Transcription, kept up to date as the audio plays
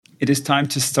it is time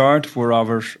to start for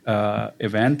our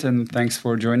event, and thanks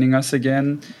for joining us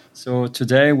again. So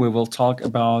today we will talk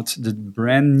about the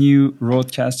brand new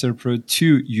RØDECaster Pro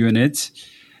II unit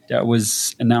that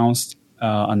was announced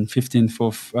on 15th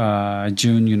of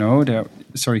June.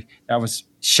 That was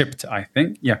shipped, I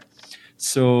think. Yeah.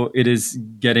 So it is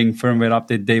getting firmware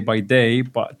update day by day.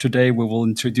 But today we will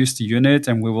introduce the unit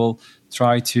and we will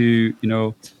try to,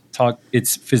 talk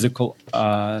its physical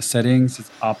settings, its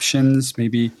options,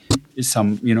 maybe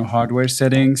some, hardware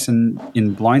settings and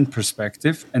in blind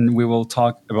perspective. And we will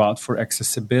talk about for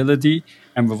accessibility,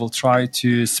 and we will try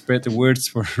to spread the words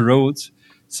for Rode.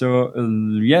 So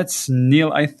yes,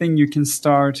 Neil, I think you can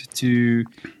start to,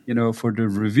 for the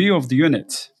review of the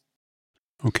unit.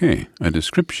 Okay, a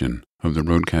description of the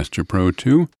RØDECaster Pro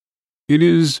II. It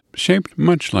is shaped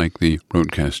much like the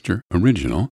RØDECaster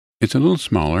original. It's a little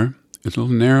smaller, it's a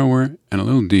little narrower, and a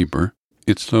little deeper.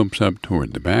 It slopes up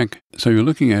toward the back, so you're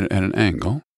looking at it at an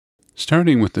angle.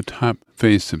 Starting with the top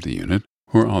face of the unit,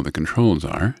 where all the controls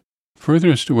are,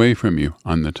 furthest away from you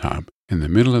on the top, in the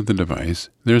middle of the device,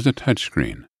 there's a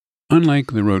touchscreen.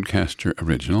 Unlike the RØDECaster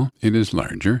original, it is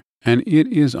larger, and it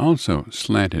is also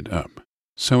slanted up.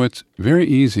 So it's very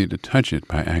easy to touch it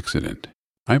by accident.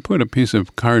 I put a piece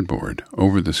of cardboard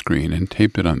over the screen and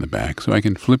taped it on the back so I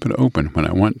can flip it open when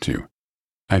I want to.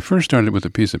 I first started with a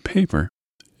piece of paper,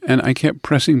 and I kept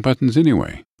pressing buttons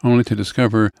anyway, only to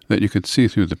discover that you could see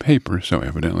through the paper, so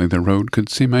evidently the Rode could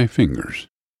see my fingers.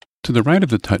 To the right of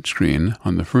the touchscreen,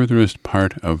 on the furthest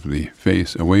part of the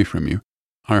face away from you,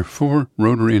 are 4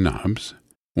 rotary knobs,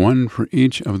 one for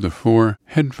each of the 4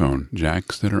 headphone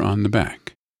jacks that are on the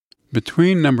back.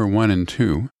 Between number 1 and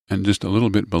 2, and just a little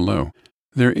bit below,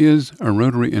 there is a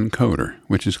rotary encoder,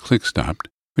 which is click-stopped,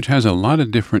 which has a lot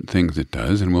of different things it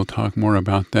does, and we'll talk more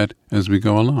about that as we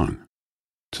go along.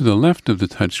 To the left of the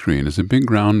touchscreen is a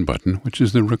big round button, which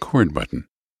is the record button.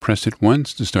 Press it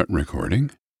once to start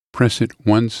recording, press it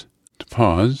once to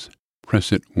pause,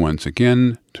 press it once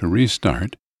again to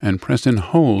restart, and press and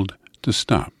hold to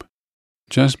stop.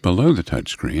 Just below the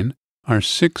touchscreen are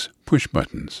 6 push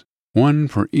buttons, one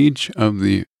for each of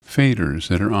the faders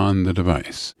that are on the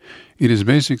device. It is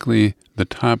basically the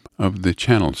top of the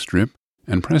channel strip,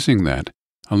 and pressing that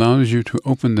allows you to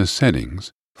open the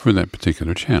settings for that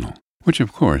particular channel, which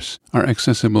of course are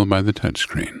accessible by the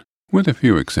touchscreen, with a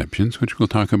few exceptions which we'll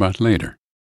talk about later.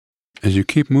 As you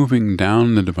keep moving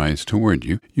down the device toward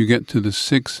you, you get to the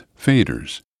 6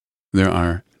 faders. There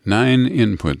are 9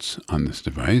 inputs on this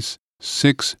device,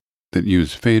 6 that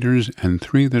use faders and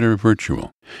 3 that are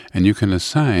virtual, and you can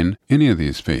assign any of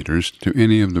these faders to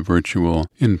any of the virtual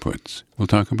inputs. We'll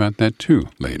talk about that too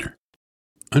later.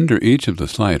 Under each of the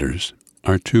sliders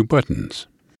are 2 buttons,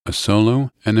 a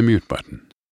solo and a mute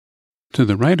button. To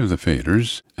the right of the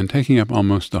faders, and taking up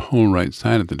almost the whole right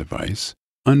side of the device,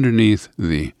 underneath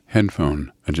the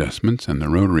headphone adjustments and the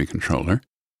rotary controller,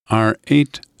 are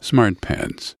 8 smart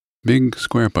pads, big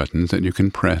square buttons that you can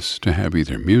press to have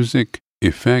either music,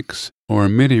 effects, or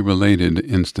MIDI-related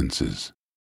instances.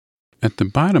 At the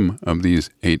bottom of these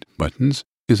 8 buttons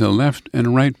is a left and a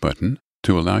right button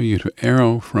to allow you to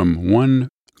arrow from one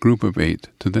group of 8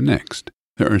 to the next.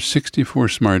 There are 64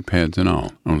 smart pads in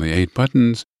all, only 8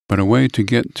 buttons, but a way to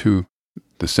get to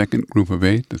the second group of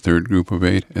 8, the third group of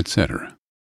 8, etc.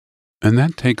 And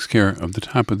that takes care of the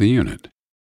top of the unit.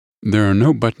 There are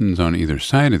no buttons on either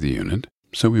side of the unit,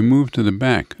 so we move to the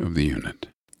back of the unit,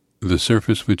 the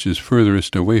surface which is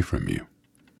furthest away from you.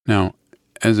 Now,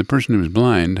 as a person who is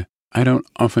blind, I don't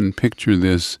often picture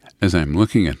this as I'm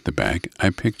looking at the back. I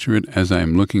picture it as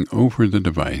I'm looking over the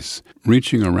device,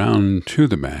 reaching around to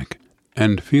the back,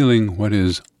 and feeling what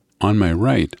is on my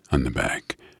right on the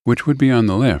back, which would be on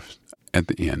the left at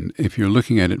the end if you're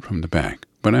looking at it from the back,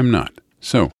 but I'm not.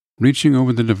 So, reaching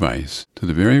over the device, to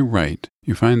the very right,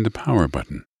 you find the power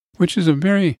button, which is a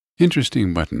very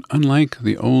interesting button, unlike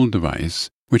the old device,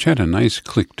 which had a nice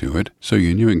click to it, so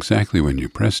you knew exactly when you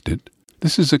pressed it.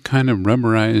 This is a kind of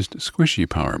rubberized, squishy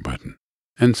power button.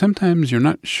 And sometimes you're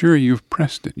not sure you've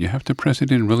pressed it. You have to press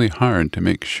it in really hard to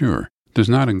make sure. There's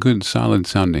not a good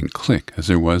solid-sounding click as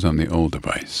there was on the old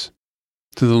device.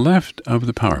 To the left of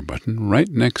the power button, right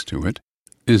next to it,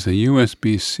 is a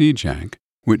USB-C jack,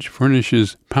 which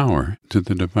furnishes power to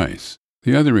the device,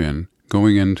 the other end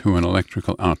going into an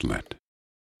electrical outlet.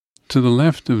 To the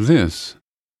left of this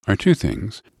are 2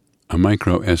 things, a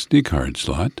microSD card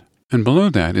slot, and below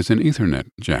that is an Ethernet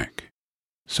jack.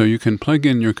 So you can plug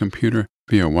in your computer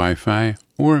via Wi-Fi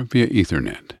or via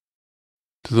Ethernet.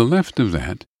 To the left of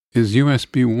that is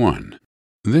USB 1.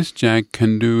 This jack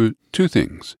can do 2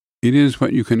 things. It is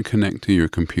what you can connect to your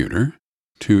computer,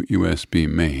 to USB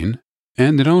main,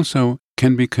 and it also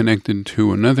can be connected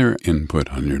to another input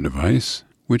on your device,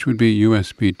 which would be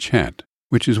USB chat,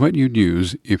 which is what you'd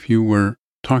use if you were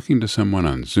talking to someone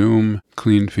on Zoom,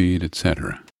 Clean Feed,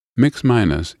 etc. Mix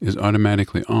minus is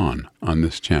automatically on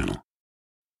this channel.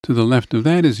 To the left of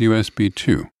that is USB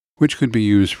 2, which could be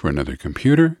used for another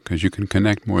computer, because you can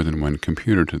connect more than one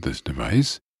computer to this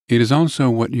device. It is also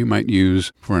what you might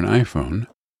use for an iPhone,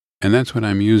 and that's what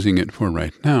I'm using it for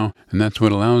right now, and that's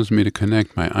what allows me to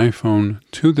connect my iPhone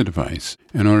to the device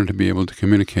in order to be able to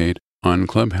communicate on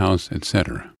Clubhouse,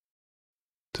 etc.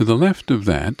 To the left of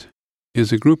that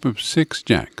is a group of 6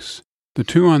 jacks. The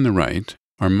 2 on the right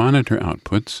are monitor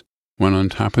outputs, one on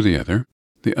top of the other.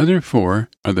 The other 4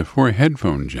 are the 4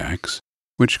 headphone jacks,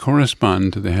 which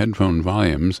correspond to the headphone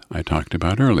volumes I talked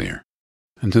about earlier.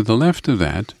 And to the left of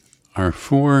that are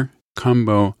 4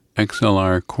 combo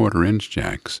XLR quarter-inch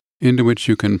jacks, into which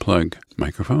you can plug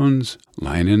microphones,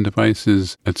 line-in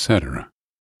devices, etc.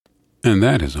 And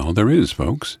that is all there is,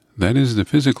 folks. That is the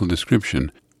physical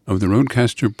description of the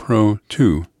RØDECaster Pro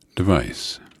II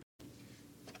device.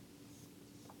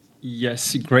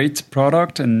 Yes, great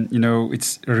product, and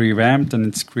it's revamped and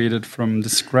it's created from the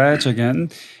scratch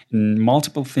again. And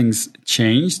multiple things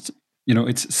changed.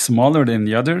 It's smaller than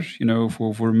the other.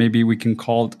 For maybe we can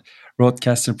call it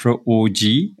RØDECaster Pro OG.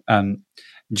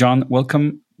 John,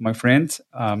 welcome, my friend.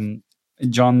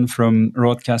 John from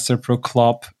RØDECaster Pro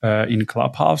Club in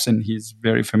Clubhouse, and he's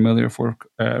very familiar for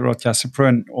RØDECaster Pro,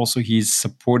 and also he's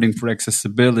supporting for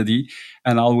accessibility,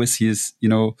 and always he's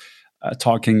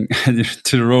talking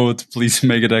to the road. Please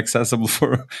make it accessible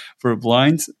for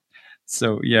blind.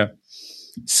 So yeah,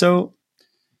 so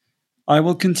I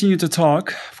will continue to talk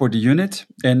for the unit,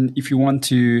 and if you want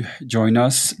to join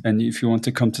us and if you want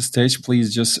to come to stage,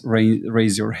 please just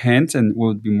raise your hand, and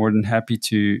we'll be more than happy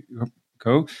to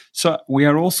go. So we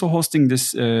are also hosting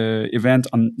this event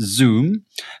on Zoom.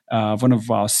 One of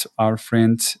us, our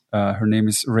friend, her name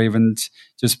is Raven,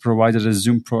 just provided a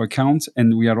Zoom Pro account,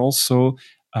 and we are also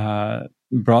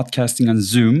broadcasting on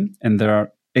Zoom, and there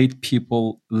are 8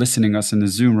 people listening us in the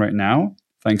Zoom right now.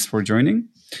 Thanks for joining.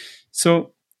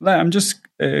 So I'm just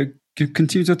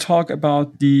continue to talk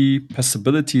about the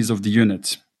possibilities of the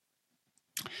unit.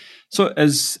 So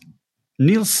as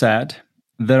Neil said,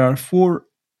 there are 4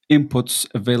 inputs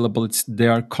available. They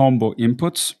are combo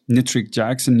inputs, Neutrik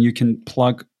jacks, and you can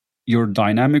plug your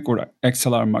dynamic or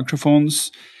XLR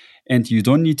microphones, and you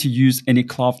don't need to use any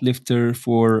cloud lifter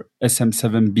for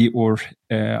SM7B or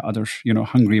other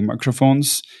hungry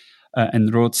microphones.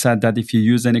 And Rode said that if you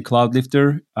use any cloud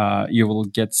lifter, you will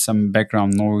get some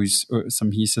background noise, or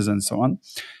some hisses, and so on.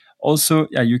 Also,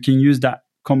 you can use that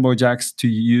combo jacks to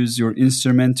use your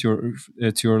instrument to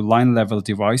your line level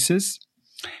devices.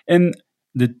 And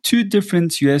the 2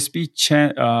 different USB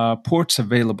ports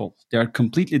available, they are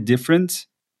completely different,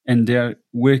 and they are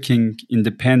working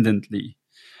independently.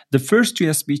 The first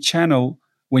USB channel,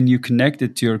 when you connect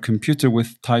it to your computer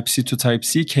with Type-C to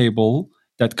Type-C cable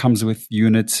that comes with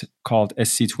units called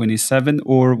SC27,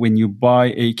 or when you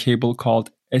buy a cable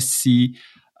called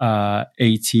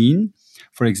SC18,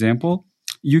 for example,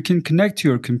 you can connect to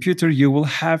your computer. You will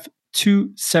have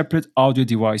 2 separate audio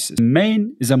devices. The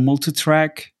main is a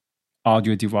Multitrack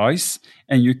audio device,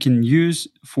 and you can use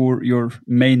for your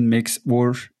main mix,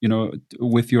 or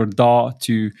with your DAW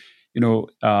to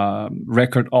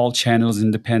record all channels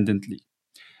independently.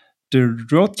 The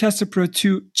RØDECaster Pro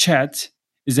II chat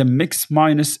is a mix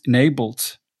minus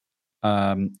enabled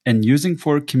and using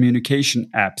for communication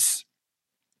apps.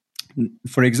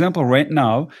 For example, right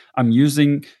now I'm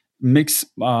using mix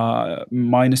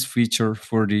minus feature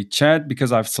for the chat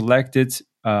because I've selected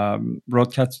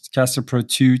RØDECaster Pro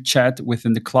II chat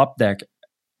within the club deck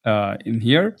in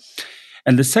here.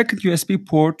 And the second USB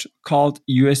port, called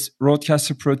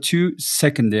RØDECaster Pro II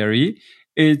secondary,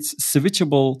 it's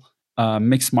switchable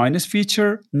mix minus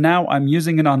feature. Now I'm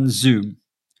using it on Zoom.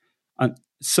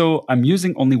 So I'm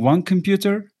using only one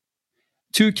computer,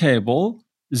 2 cable,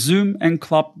 Zoom and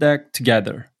club deck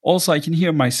together. Also, I can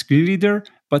hear my screen reader,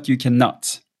 but you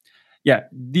cannot. Yeah,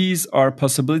 these are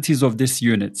possibilities of this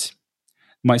unit.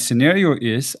 My scenario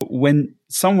is when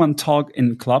someone talks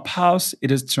in Clubhouse, it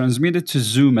is transmitted to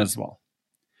Zoom as well.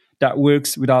 That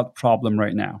works without problem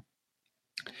right now.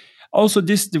 Also,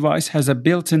 this device has a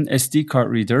built-in SD card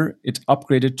reader. It's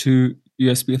upgraded to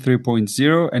USB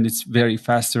 3.0, and it's very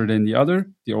faster than the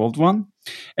old one.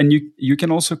 And you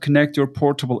can also connect your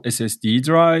portable SSD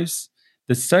drives.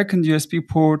 The second USB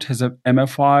port has a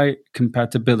MFI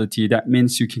compatibility. That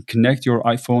means you can connect your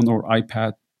iPhone or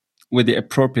iPad with the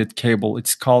appropriate cable.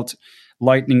 It's called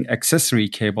Lightning accessory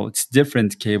cable. It's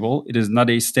different cable. It is not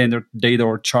a standard data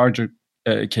or charger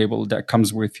cable that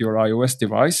comes with your iOS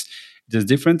device. is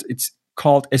different. It's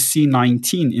called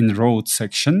SC19 in Rode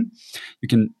section. You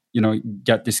can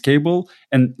get this cable.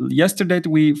 And yesterday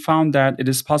we found that it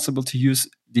is possible to use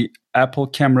the Apple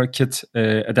camera kit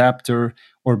adapter,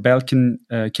 or Belkin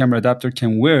camera adapter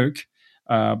can work,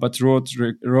 but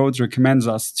Rode recommends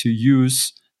us to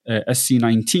use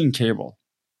SC19 cable.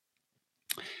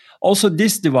 Also,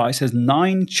 this device has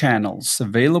 9 channels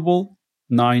available,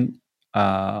 9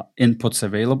 inputs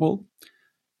available.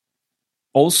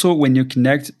 Also, when you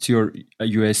connect to your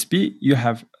USB, you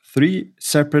have 3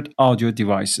 separate audio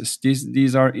devices.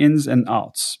 These are ins and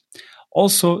outs.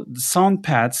 Also, the sound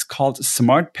pads called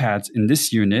smart pads in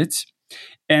this unit.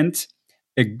 And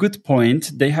a good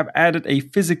point, they have added a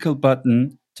physical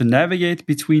button to navigate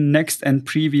between next and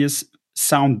previous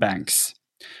sound banks.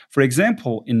 For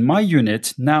example, in my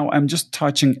unit, now I'm just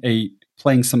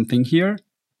playing something here.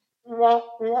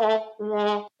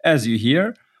 As you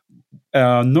hear,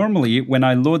 normally when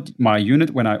I load my unit,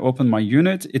 when I open my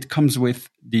unit, it comes with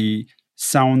the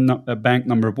sound bank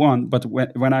number 1. But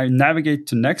when I navigate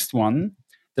to next one,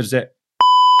 there's a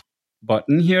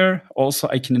button here. Also,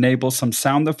 I can enable some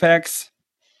sound effects.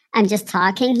 I'm just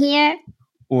talking here.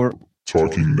 Or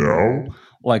talking now.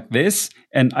 Like this,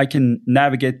 and I can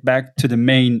navigate back to the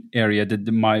main area,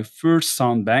 my first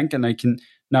sound bank, and I can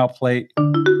now play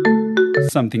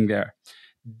something there.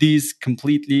 These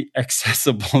completely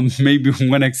accessible, maybe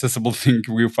one accessible thing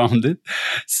we found it.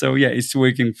 So yeah, it's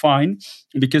working fine,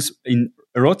 because in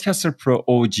RØDECaster Pro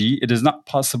OG, it is not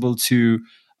possible to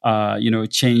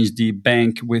change the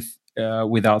bank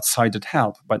without sighted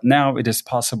help, but now it is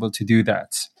possible to do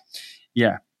that.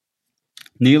 Yeah.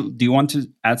 Neil, do you want to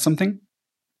add something?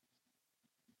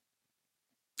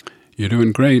 You're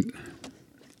doing great.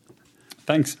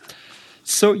 Thanks.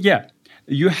 So yeah,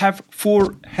 you have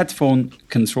 4 headphone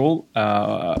control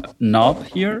knob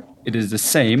here. It is the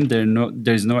same.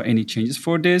 There's no any changes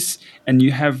for this. And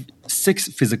you have 6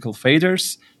 physical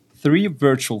faders, 3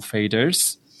 virtual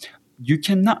faders. You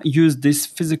cannot use this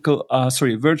virtual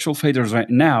faders right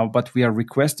now, but we are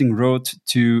requesting Rode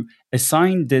to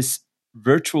assign this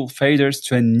virtual faders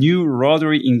to a new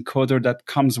rotary encoder that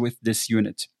comes with this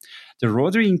unit. The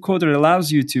rotary encoder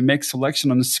allows you to make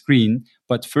selection on the screen,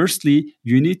 but firstly,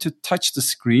 you need to touch the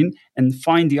screen and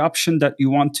find the option that you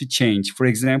want to change. For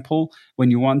example, when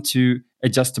you want to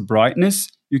adjust the brightness,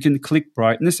 you can click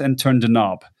brightness and turn the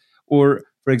knob. Or,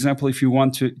 for example, if you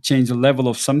want to change the level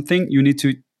of something, you need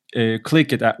to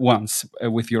click it at once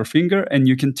with your finger, and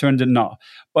you can turn the knob.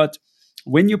 But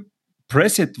when you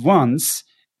press it once,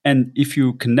 and if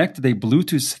you connect a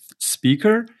Bluetooth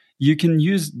speaker, you can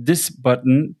use this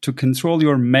button to control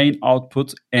your main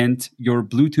output and your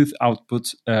Bluetooth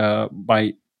output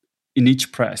in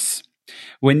each press.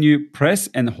 When you press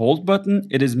and hold button,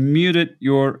 it is muting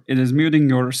your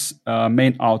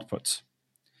main output.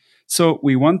 So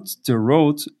we want to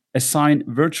Rode assign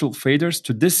virtual faders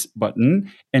to this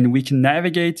button, and we can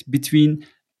navigate between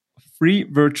 3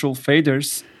 virtual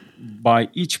faders by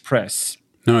each press.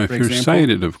 Now, if you're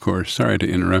sighted, of course, sorry to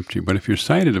interrupt you, but if you're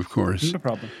sighted, of course, no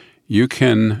problem. You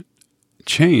can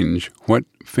change what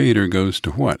fader goes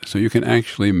to what. So you can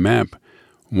actually map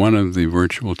one of the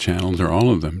virtual channels or all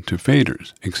of them to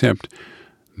faders, except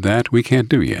that we can't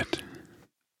do yet.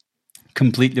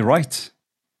 Completely right.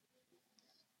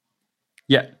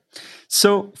 Yeah.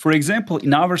 So, for example,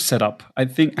 in our setup, I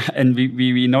think, and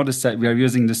we noticed that we are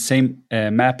using the same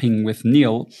mapping with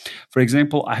Neil. For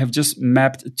example, I have just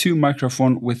mapped 2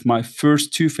 microphones with my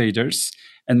first 2 faders,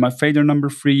 and my fader number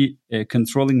 3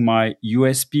 controlling my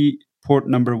USB port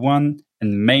number 1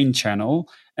 and main channel,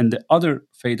 and the other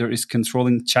fader is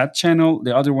controlling chat channel,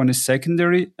 the other one is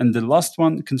secondary, and the last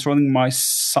one controlling my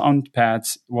sound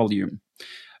pad's volume.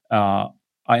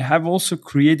 I have also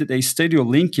created a stereo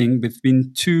linking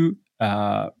between 2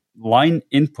 line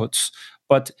inputs,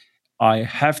 but I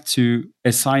have to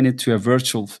assign it to a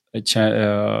virtual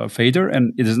fader,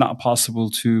 and it is not possible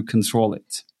to control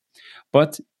it.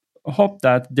 But I hope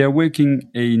that they're working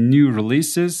a new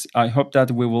releases. I hope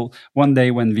that we will one day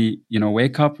when we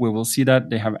wake up, we will see that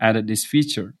they have added this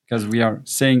feature, because we are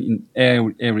saying in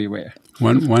everywhere.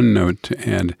 One note to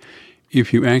add: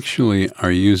 if you actually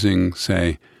are using,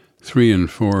 say, 3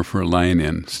 and 4 for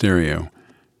line-in stereo,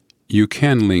 you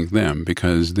can link them,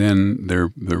 because then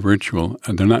they're virtual.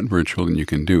 They're not virtual, and you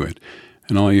can do it.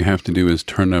 And all you have to do is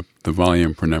turn up the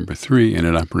volume for number 3, and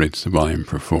it operates the volume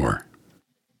for 4.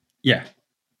 Yeah.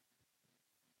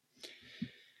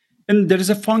 And there is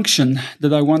a function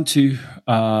that I want to,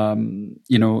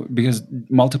 because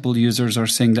multiple users are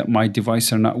saying that my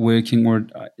device are not working, or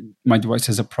my device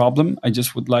has a problem. I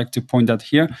just would like to point that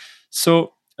here.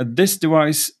 So this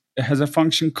device has a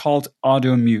function called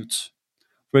audio mute.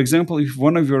 For example, if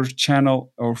one of your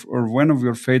channel or one of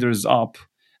your faders is up,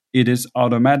 it is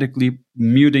automatically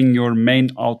muting your main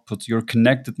output, your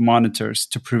connected monitors,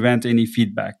 to prevent any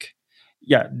feedback.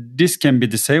 Yeah, this can be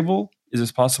disabled. It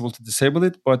is possible to disable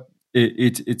it, but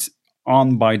it's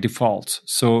on by default.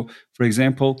 So, for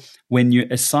example, when you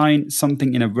assign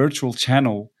something in a virtual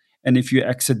channel, and if you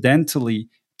accidentally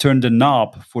turn the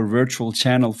knob for virtual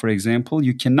channel, for example,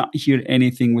 you cannot hear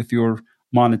anything with your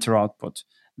monitor output.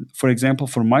 For example,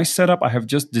 for my setup, I have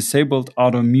just disabled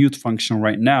auto mute function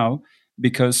right now,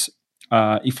 because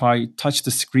if I touch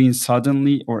the screen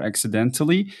suddenly or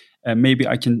accidentally, maybe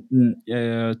I can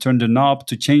turn the knob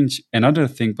to change another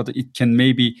thing, but it can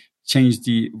maybe change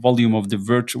the volume of the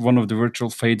one of the virtual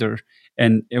fader,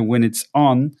 and when it's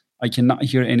on, I cannot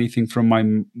hear anything from my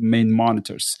main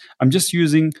monitors. I'm just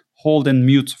using hold and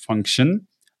mute function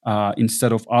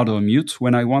instead of auto mute.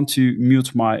 When I want to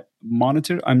mute my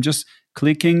monitor, I'm just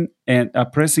clicking and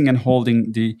pressing and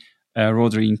holding the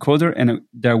rotary encoder, and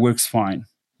that works fine.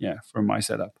 Yeah, for my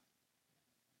setup.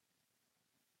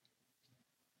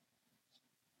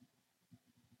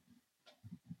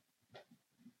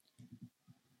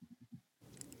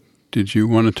 Did you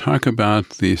want to talk about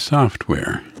the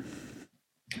software?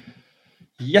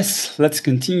 Yes, let's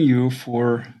continue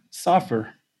for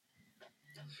software.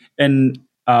 And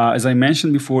as I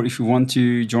mentioned before, if you want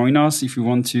to join us, if you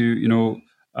want to,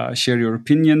 share your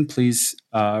opinion, please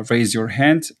raise your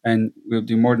hand, and we'll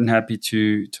be more than happy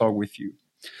to talk with you.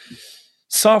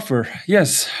 Software,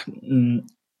 yes.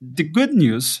 The good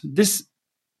news: this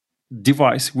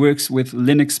device works with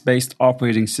Linux-based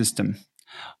operating system.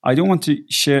 I don't want to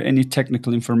share any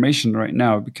technical information right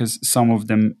now, because some of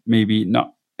them may be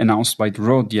not announced by the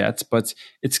RØDE yet, but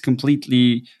it's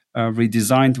completely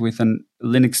redesigned with an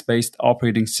Linux-based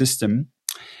operating system.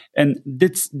 And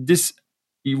this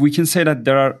we can say that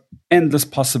there are endless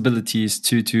possibilities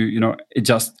to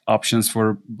adjust options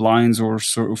for blinds or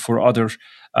for other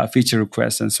feature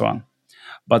requests and so on.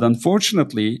 But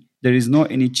unfortunately, there is no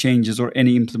any changes or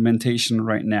any implementation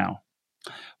right now.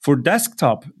 For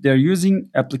desktop, they're using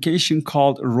application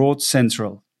called RØDE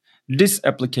Central. This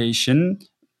application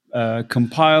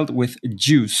compiled with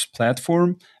Juice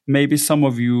platform. Maybe some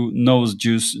of you knows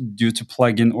Juice due to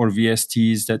plugin or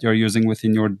VSTs that you're using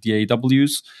within your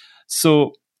DAWs.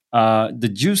 So the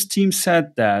Juice team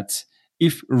said that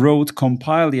if RØDE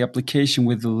compile the application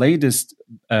with the latest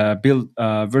build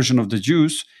version of the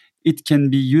Juice, it can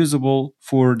be usable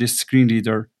for the screen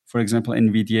reader, for example,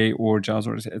 NVDA or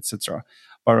JAWS, etc.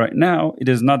 But right now, it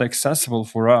is not accessible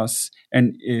for us,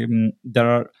 and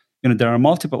there are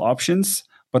multiple options.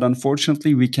 But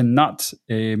unfortunately, we cannot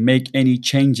make any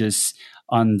changes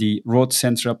on the RØDE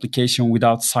Center application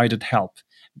without sighted help.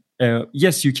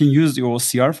 Yes, you can use the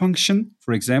OCR function,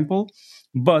 for example,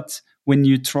 but when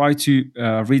you try to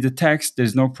read the text,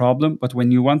 there's no problem. But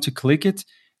when you want to click it,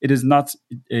 it is not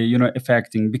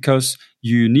affecting, because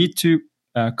you need to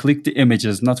click the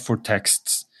images, not for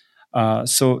texts.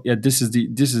 So yeah, this is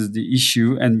the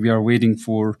issue, and we are waiting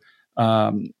for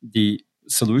the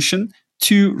solution.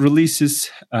 2 releases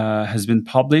has been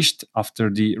published after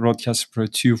the RØDECaster Pro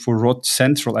II for RØDE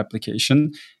Central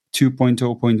application,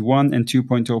 2.0.1 and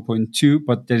 2.0.2,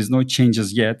 but there is no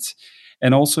changes yet.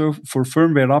 And also for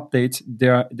firmware update,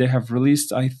 they have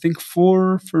released, I think,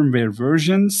 4 firmware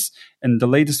versions, and the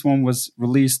latest one was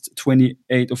released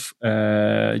 28th of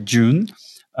June,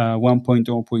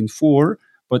 1.0.4,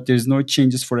 but there's no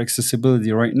changes for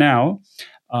accessibility right now.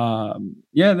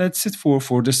 Yeah, that's it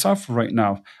for the software right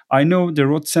now. I know the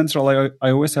RØDE Central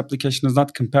iOS application is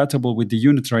not compatible with the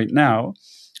unit right now.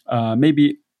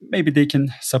 Maybe they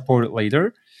can support it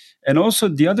later. And also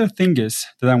the other thing is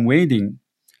that I'm waiting.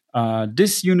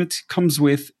 This unit comes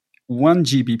with 1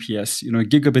 Gbps,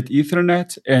 gigabit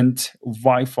Ethernet and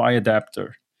Wi-Fi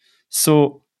adapter.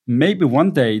 So maybe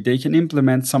one day they can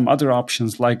implement some other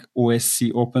options like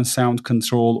OSC, Open Sound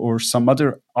Control, or some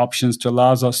other options to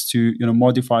allow us to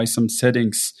modify some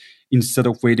settings instead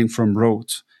of waiting from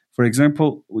RØDE. For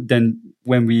example, then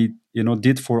when we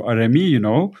did for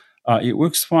RME, it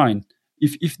works fine.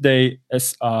 If they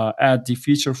add the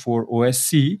feature for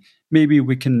OSC, maybe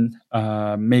we can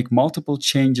make multiple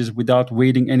changes without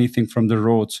waiting anything from the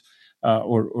RØDE,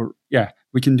 or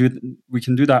we can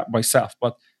do that by self.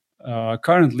 But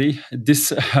currently,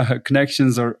 these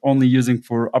connections are only using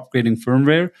for upgrading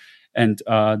firmware, and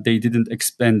they didn't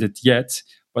expand it yet.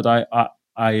 But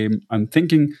I'm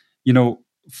thinking,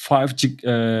 5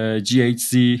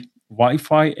 GHz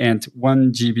Wi-Fi and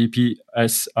 1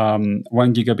 Gbps,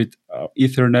 1 gigabit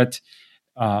Ethernet.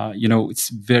 It's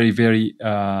very, very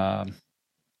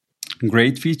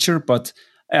great feature, but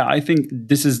yeah, I think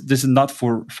this is not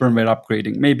for firmware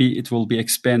upgrading. Maybe it will be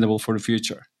expandable for the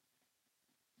future.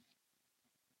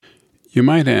 You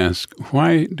might ask,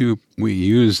 why do we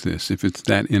use this if it's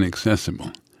that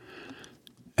inaccessible?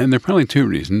 And there are probably two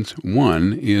reasons.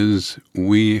 One is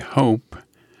we hope,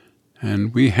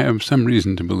 and we have some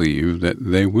reason to believe, that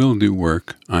they will do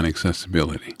work on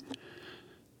accessibility.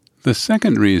 The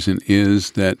second reason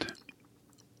is that,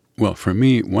 well, for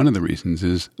me, one of the reasons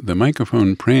is the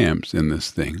microphone preamps in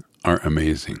this thing are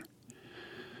amazing.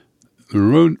 The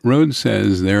RØDE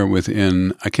says they're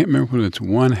within, I can't remember whether it's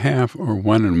 1/2 or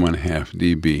 1 1/2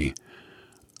 dB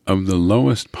of the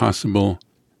lowest possible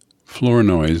floor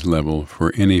noise level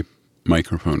for any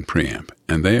microphone preamp,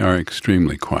 and they are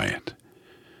extremely quiet.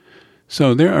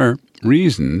 So there are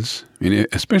reasons,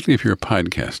 especially if you're a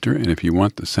podcaster and if you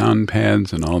want the sound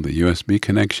pads and all the USB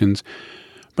connections.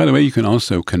 By the way, you can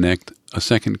also connect a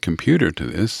second computer to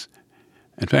this.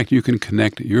 In fact, you can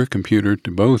connect your computer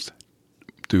to both,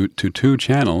 to two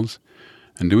channels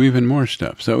and do even more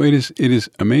stuff. So it is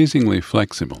amazingly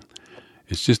flexible.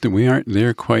 It's just that we aren't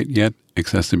there quite yet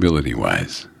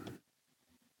accessibility-wise.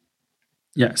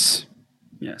 Yes.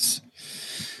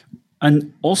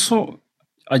 And also,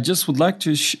 I just would like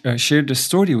to share the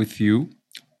story with you.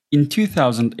 In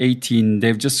 2018,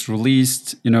 they've just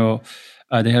released,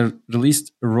 they have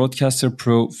released a RØDECaster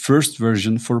Pro first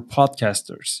version for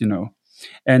podcasters,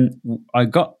 and I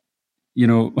got,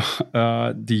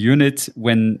 the unit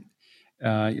when,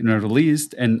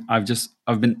 released, and I've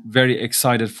been very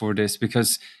excited for this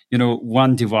because,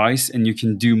 one device and you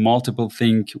can do multiple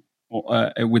things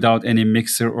without any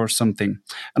mixer or something.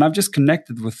 And I've just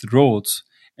connected with RØDE,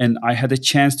 and I had a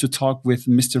chance to talk with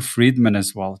Mr. Friedman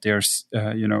as well. There's,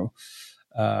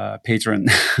 patron.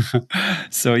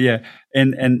 So yeah,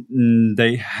 and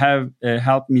they have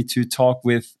helped me to talk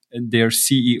with their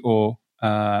CEO,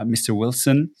 Mr.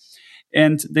 Wilson,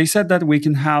 and they said that we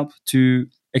can help to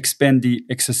expand the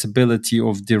accessibility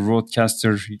of the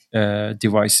RØDECaster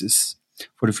devices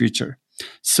for the future.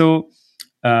 So,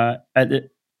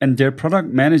 and their product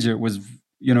manager was,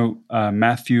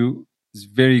 Matthew, is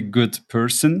a very good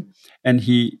person, and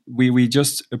we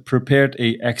just prepared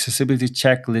a accessibility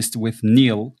checklist with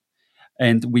Neal,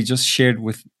 and we just shared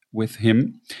with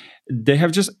him. They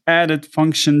have just added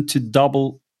function to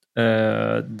double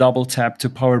tap to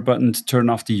power button to turn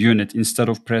off the unit instead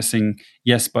of pressing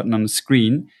yes button on the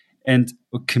screen. And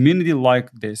a community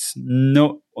like this,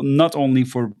 not only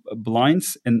for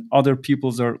blinds, and other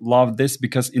people love this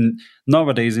because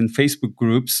nowadays in Facebook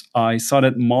groups, I saw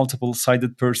that multiple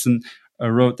sighted person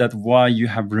wrote that why you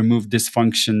have removed this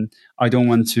function. I don't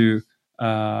want to,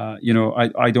 I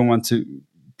don't want to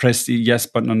press the yes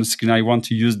button on the screen. I want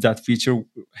to use that feature.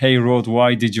 Hey, RØDE,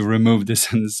 why did you remove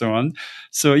this? And so on.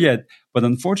 So yeah, but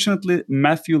unfortunately,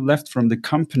 Matthew left from the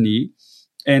company.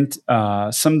 And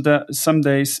some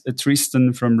days,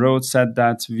 Tristan from RØDE said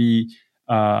that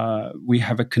we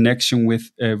have a connection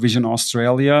with Vision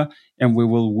Australia, and we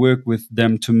will work with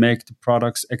them to make the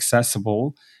products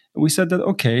accessible. We said that,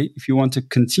 okay, if you want to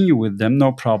continue with them,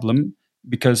 no problem,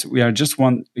 because we are just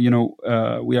want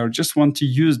to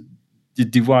use the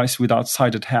device without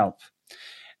sighted help.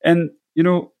 And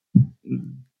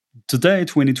today,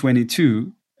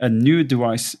 2022, a new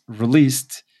device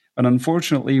released, and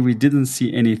unfortunately, we didn't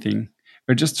see anything.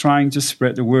 We're just trying to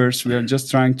spread the words. We are just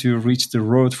trying to reach the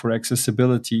road for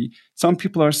accessibility. Some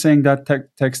people are saying that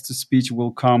text to speech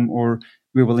will come, or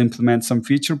we will implement some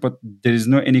feature, but there is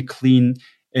no any clean,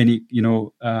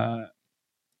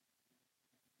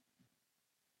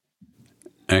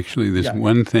 Actually, there's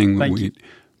one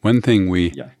thing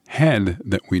we had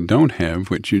that we don't have,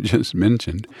 which you just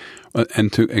mentioned.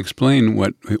 And to explain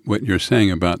what you're saying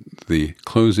about the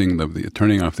closing of the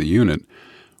turning off the unit,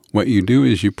 what you do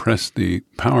is you press the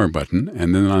power button,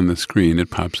 and then on the screen it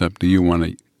pops up. Do you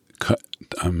want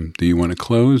to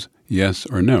close? Yes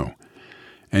or no?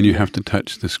 And you have to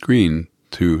touch the screen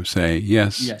to say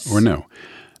yes or no.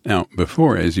 Now,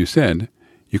 before, as you said,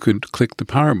 you could click the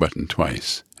power button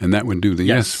twice, and that would do the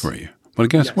yes for you. Well,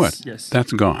 guess what? Yes.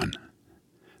 That's gone.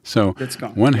 So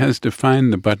one has to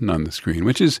find the button on the screen,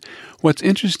 which is what's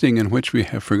interesting, and which we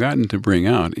have forgotten to bring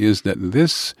out, is that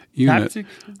this unit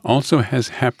also has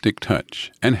haptic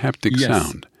touch and haptic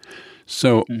sound.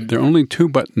 So there are only two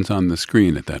buttons on the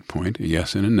screen at that point, a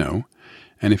yes and a no.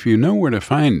 And if you know where to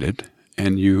find it,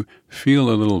 and you feel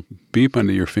a little beep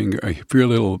under your finger, you feel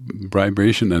a little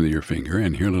vibration under your finger,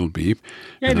 and hear a little beep,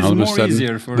 and all of a sudden,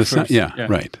 easier for the first.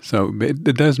 Right. So it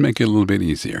does make it a little bit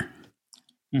easier.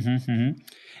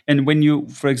 And when you,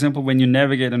 for example, when you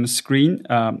navigate on the screen,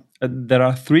 there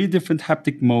are 3 different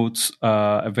haptic modes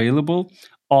available: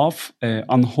 off,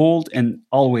 on hold, and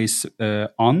always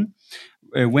on.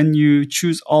 When you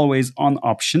choose always on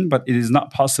option, but it is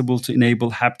not possible to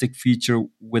enable haptic feature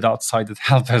without sighted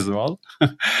help as well.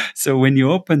 So when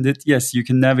you opened it, yes, you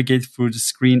can navigate through the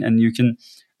screen and you can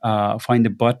find a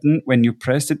button. When you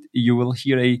press it, you will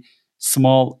hear a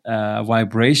small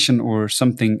vibration or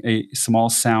something, a small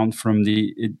sound from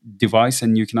the device,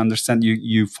 and you can understand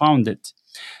you found it.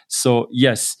 So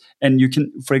yes, and you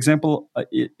can, for example,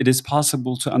 it is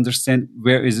possible to understand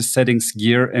where is the settings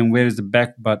gear and where is the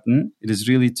back button. It is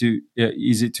really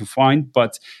easy to find,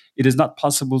 but it is not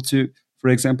possible to, for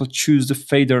example, choose the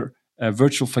fader,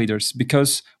 virtual faders,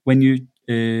 because when you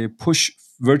push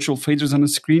virtual faders on the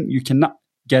screen, you cannot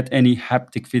get any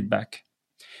haptic feedback.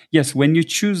 Yes, when you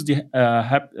choose the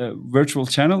virtual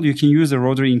channel, you can use a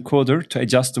rotary encoder to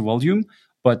adjust the volume,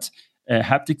 but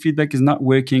haptic feedback is not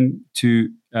working to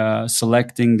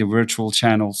selecting the virtual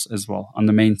channels as well on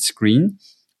the main screen.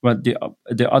 But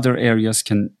the other areas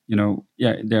can,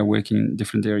 they're working in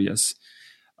different areas.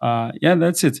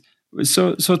 That's it.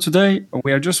 So today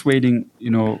we are just waiting,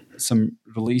 some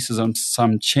releases on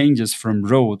some changes from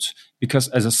RØDE, because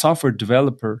as a software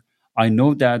developer, I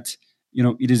know that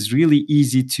it is really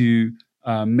easy to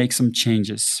make some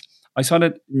changes. I saw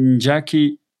that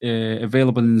Jackie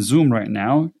available in Zoom right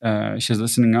now. She's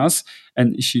listening to us,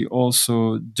 and she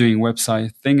also doing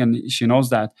website thing, and she knows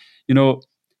that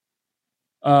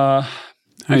Hi,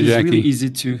 it is Jackie. really easy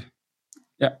to.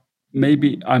 Yeah,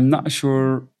 maybe I'm not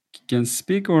sure can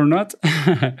speak or not,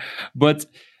 but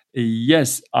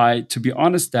yes, to be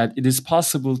honest, that it is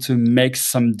possible to make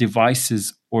some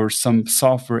devices or some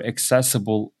software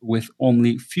accessible with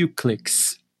only few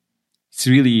clicks. It's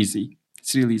really easy.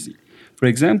 For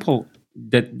example,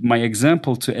 that my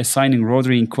example to assigning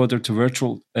rotary encoder to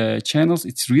virtual channels,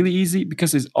 it's really easy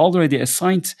because it's already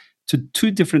assigned to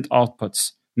two different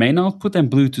outputs, main output and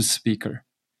Bluetooth speaker.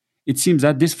 It seems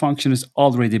that this function is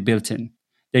already built in.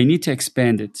 They need to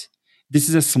expand it. This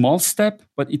is a small step,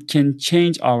 but it can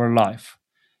change our life.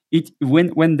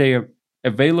 When they are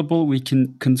available, we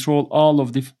can control all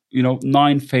of the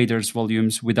 9 faders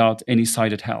volumes without any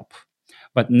sighted help.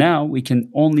 But now we can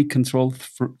only control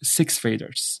 6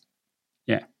 faders.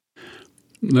 Yeah.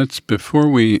 Before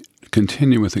we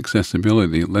continue with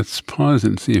accessibility, let's pause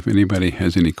and see if anybody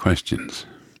has any questions.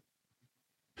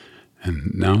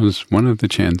 And now's one of the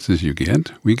chances you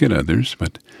get. We get others,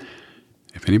 but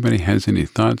if anybody has any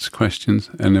thoughts, questions,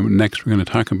 and then next we're going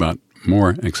to talk about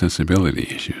more accessibility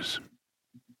issues.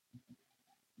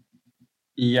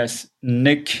 Yes,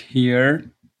 Nick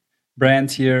here,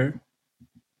 Brent here,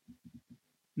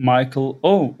 Michael.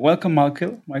 Oh, welcome,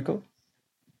 Michael. Michael,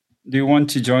 do you want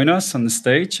to join us on the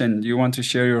stage and do you want to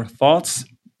share your thoughts?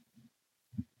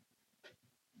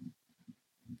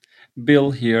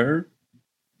 Bill here.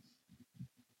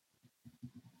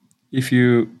 If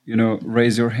you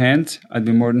raise your hand, I'd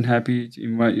be more than happy to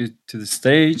invite you to the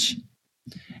stage.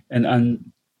 And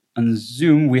on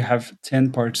Zoom, we have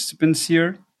 10 participants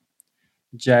here.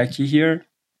 Jackie here,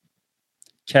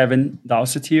 Kevin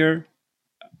Dowsett here,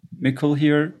 Mikkel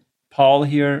here, Paul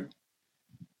here,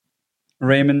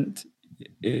 Raymond,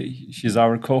 she's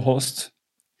our co-host,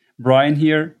 Brian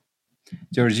here,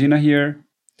 Georgina here.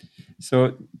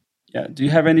 So, yeah, do you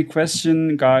have any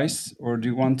question, guys, or do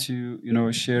you want to,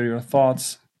 share your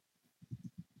thoughts?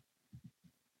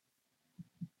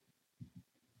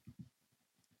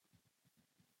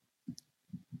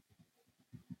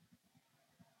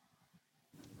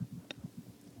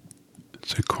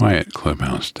 It's a quiet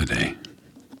clubhouse today.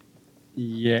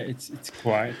 Yeah, it's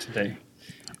quiet today.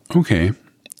 Okay.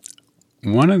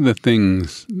 One of the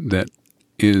things that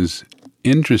is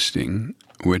interesting,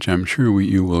 which I'm sure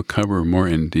you will cover more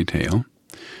in detail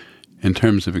in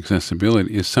terms of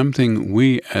accessibility, is something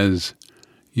we as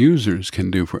users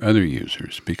can do for other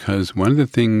users. Because one of the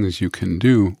things you can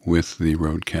do with the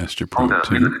RØDECaster Pro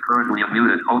II...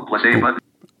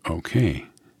 Okay.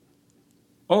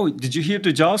 Oh, did you hear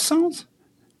the JAWS sound?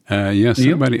 Yes,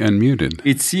 Neil? somebody unmuted.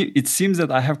 It seems that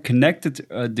I have connected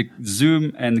the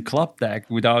Zoom and Club Deck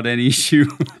without any issue.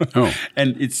 Oh.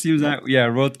 And it seems that,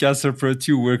 RØDECaster Pro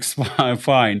II works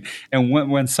fine. And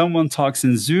when someone talks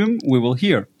in Zoom, we will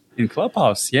hear. In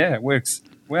Clubhouse, it works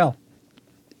well.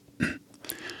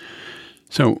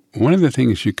 So one of the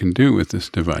things you can do with this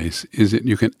device is that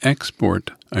you can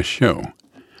export a show,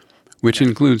 which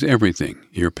includes everything,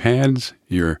 your pads,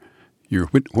 your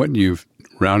what you've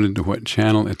routed to what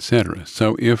channel, etc.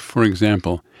 So if, for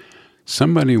example,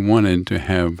 somebody wanted to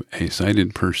have a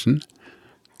sighted person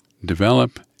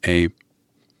develop a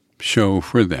show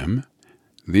for them,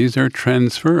 these are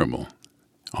transferable.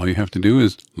 All you have to do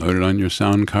is load it on your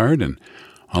sound card, and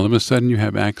all of a sudden you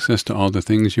have access to all the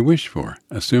things you wish for,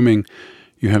 assuming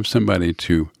you have somebody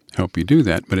to help you do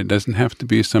that, but it doesn't have to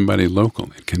be somebody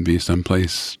local. It can be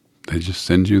someplace they just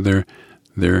send you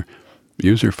their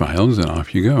user files and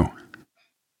off you go.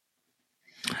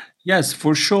 Yes,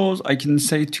 for shows, I can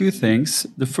say two things.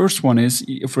 The first one is,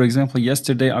 for example,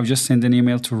 yesterday I just sent an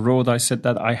email to RØDE. I said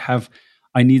that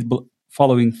I need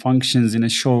following functions in a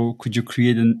show. Could you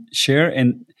create and share?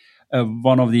 And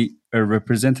one of the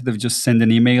representatives just sent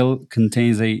an email,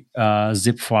 contains a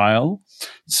zip file.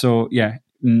 So yeah,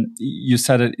 you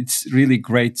said that it's really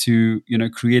great to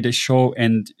create a show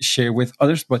and share with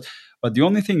others. But the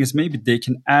only thing is maybe they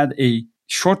can add a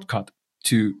shortcut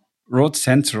to RØDE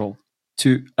Central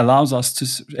to allows us to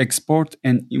export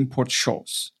and import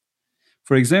shows.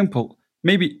 For example,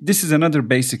 maybe this is another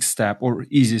basic step or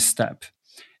easy step.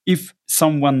 If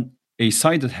someone, a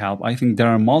sighted help, I think there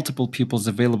are multiple people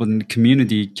available in the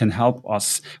community can help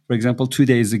us. For example, 2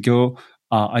 days ago,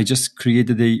 I just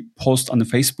created a post on the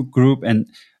Facebook group, and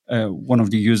one of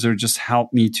the users just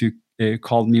helped me to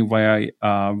call me via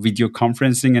video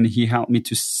conferencing, and he helped me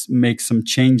to make some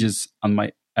changes on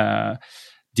my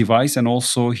device, and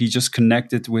also he just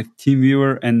connected with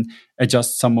TeamViewer and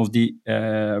adjust some of the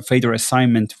fader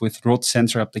assignment with RØDE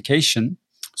Center application.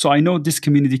 So I know this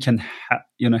community can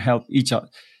help each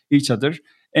other.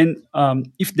 And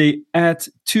if they add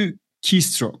two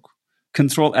keystroke,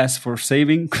 Control S for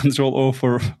saving, Control O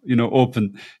for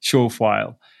open show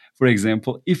file. For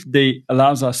example, if they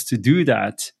allows us to do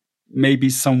that, maybe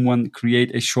someone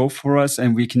create a show for us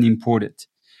and we can import it.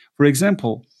 For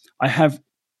example, I have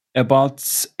about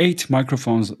 8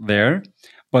 microphones there,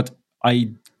 but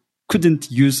I couldn't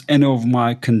use any of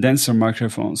my condenser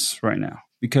microphones right now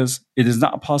because it is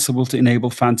not possible to enable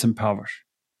phantom power.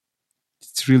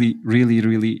 It's really, really,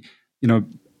 really,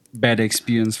 bad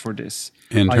experience for this.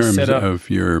 In terms of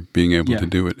your being able to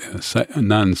do it a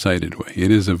non-sighted way,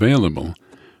 it is available,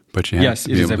 but you have to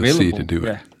be able to see to do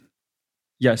it.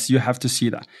 Yes, you have to see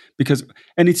that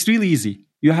and it's really easy.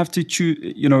 You have to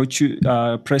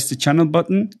press the channel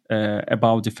button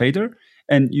above the fader,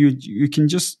 and you can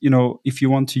just if you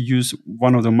want to use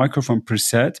one of the microphone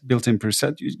built-in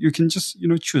preset, you can just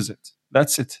choose it.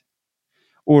 That's it.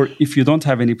 Or if you don't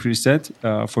have any preset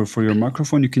for your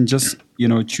microphone, you can just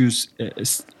choose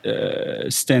a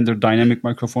standard dynamic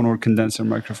microphone or condenser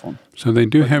microphone. So they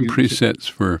do have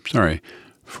presets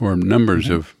for numbers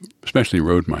of, especially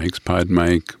Rode mics, Pod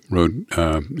mic, Rode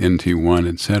NT1,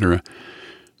 etc.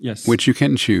 Yes, which you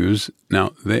can choose.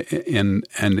 Now,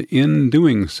 in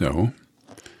doing so,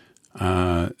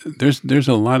 there's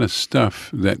a lot of stuff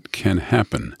that can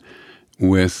happen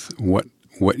with what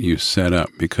you set up,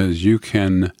 because you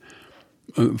can.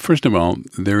 First of all,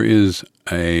 there is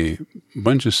a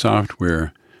bunch of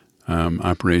software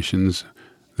operations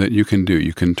that you can do.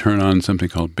 You can turn on something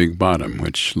called Big Bottom,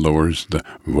 which lowers the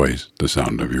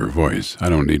sound of your voice. I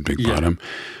don't need Big Bottom.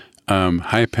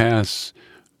 High pass.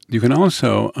 You can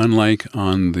also, unlike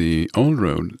on the old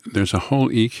Rode, there's a whole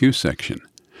EQ section.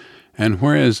 And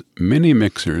whereas many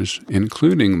mixers,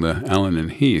 including the Allen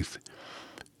and Heath,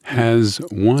 has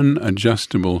one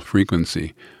adjustable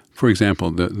frequency. For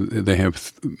example, they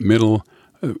have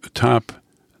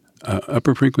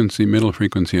upper frequency, middle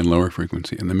frequency, and lower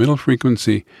frequency. And the middle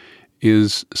frequency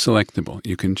is selectable.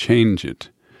 You can change it.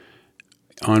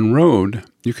 On Rode,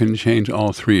 you can change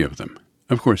all 3 of them.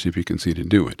 Of course, if you can see to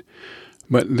do it.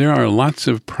 But there are lots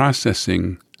of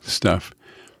processing stuff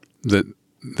that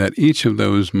each of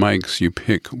those mics you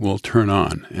pick will turn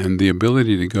on, and the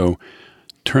ability to go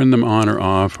turn them on or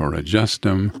off or adjust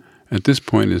them at this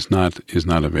point is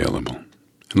not available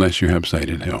unless you have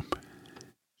sighted help.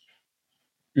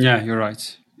 Yeah, you're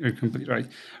right. You're completely right.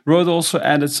 Rode also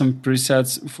added some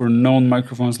presets for known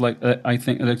microphones like I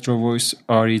think Electro Voice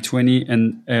RE20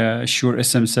 and Shure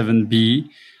SM7B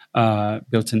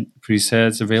built-in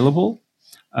presets available.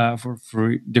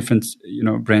 For different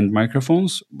brand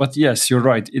microphones. But yes, you're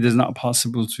right. It is not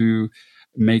possible to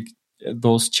make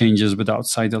those changes without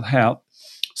sighted help.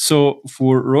 So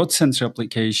for RØDE Center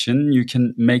application, you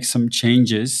can make some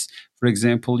changes. For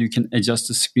example, you can adjust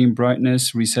the screen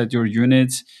brightness, reset your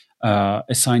unit,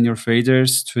 assign your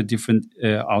faders to different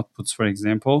outputs, for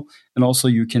example. And also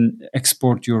you can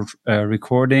export your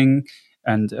recording,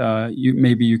 and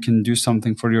you can do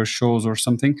something for your shows or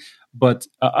something. But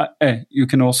you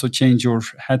can also change your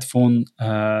headphone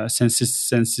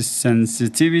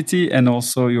sensitivity and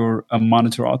also your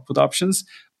monitor output options.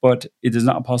 But it is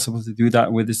not possible to do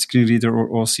that with the screen reader or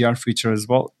OCR feature as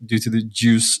well, due to the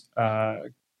JUICE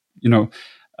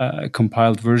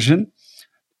compiled version.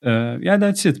 yeah,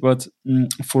 that's it. But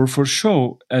for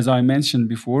show, as I mentioned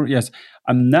before, yes,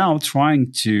 I'm now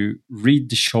trying to read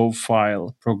the show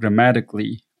file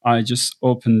programmatically. I just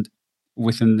opened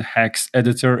within the Hex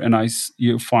editor, and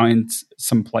you find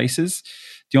some places.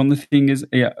 The only thing is,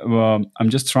 I'm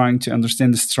just trying to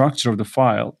understand the structure of the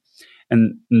file,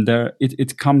 and there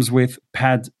it comes with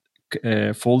pad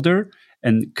folder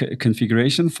and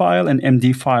configuration file and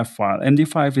MD5 file.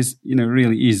 MD5 is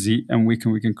really easy, and we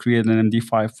can create an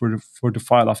MD5 for the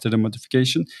file after the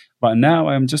modification. But now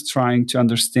I'm just trying to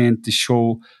understand the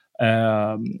show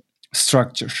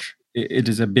structure. It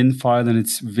is a bin file, and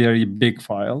it's very big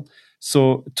file.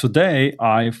 So today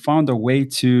I found a way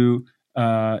to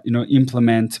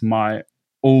implement my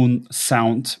own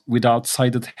sound without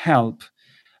sighted help.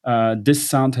 This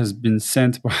sound has been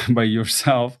sent by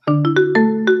yourself.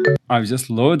 I've just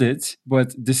loaded,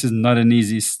 but this is not an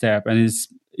easy step, and it's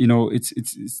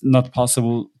not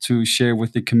possible to share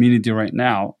with the community right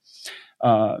now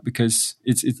because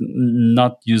it's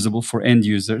not usable for end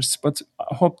users. But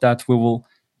I hope that we will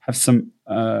have some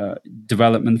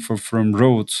development from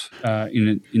Rode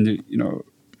in the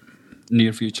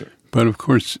near future. But of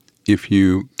course, if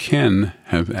you can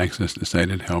have access to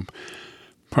sighted help,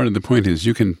 part of the point is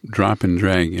you can drop and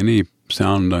drag any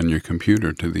sound on your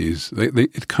computer to these.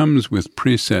 It comes with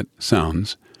preset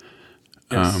sounds,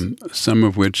 yes. Some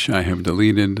of which I have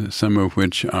deleted, some of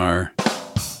which are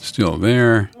still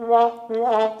there.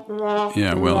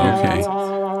 Yeah, well, okay.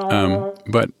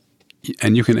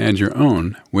 And you can add your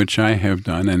own, which I have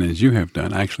done, and as you have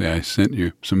done. Actually, I sent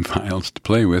you some files to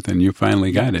play with, and you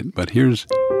finally got it. But here's...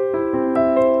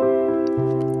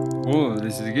 Oh,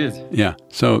 this is good. Yeah,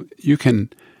 so you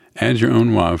can add your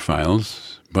own WAV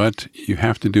files, but you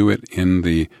have to do it in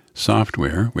the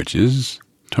software, which is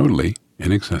totally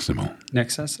inaccessible.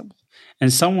 Inaccessible.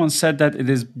 And someone said that it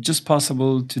is just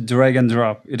possible to drag and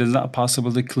drop. It is not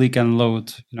possible to click and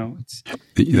load.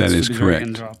 That is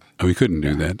correct. We couldn't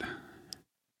do that.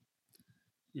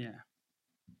 Yeah.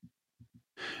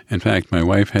 In fact, my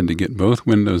wife had to get both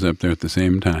windows up there at the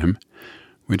same time,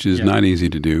 which is not easy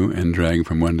to do, and drag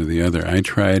from one to the other. I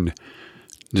tried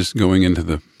just going into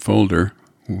the folder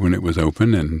when it was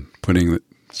open and putting the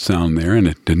sound there, and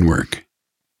it didn't work.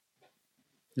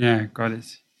 Yeah, got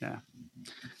it. Yeah.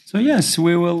 So yes,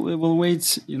 we will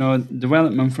wait,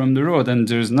 development from the Rode, and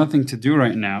there's nothing to do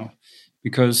right now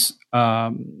because,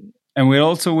 and we're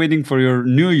also waiting for your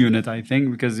new unit, I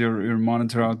think, because your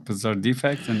monitor outputs are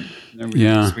defect, and we're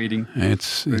just waiting.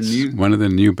 It's one of the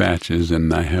new batches,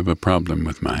 and I have a problem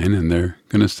with mine, and they're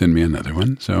going to send me another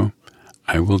one, so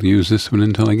I will use this one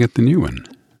until I get the new one.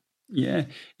 Yeah,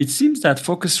 it seems that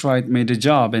Focusrite made a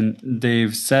job, and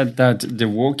they've said that the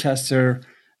RØDECaster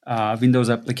Windows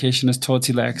application is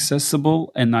totally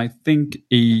accessible, and I think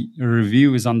a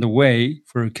review is on the way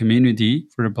for a community,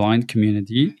 for a blind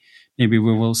community. Maybe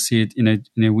we will see it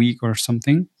in a week or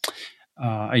something.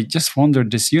 I just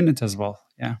wondered this unit as well.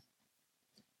 Yeah.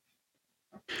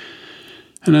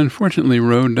 And unfortunately,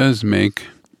 Rode does make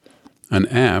an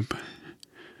app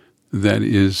that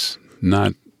is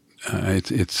not.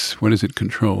 It's what is it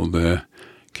controlled?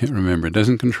 Can't remember. It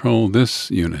doesn't control this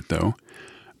unit though.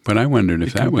 But I wondered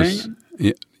if that was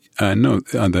the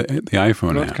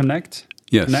iPhone Rode app. Connect.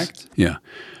 Yes. Connect? Yeah.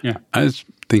 I was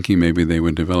thinking maybe they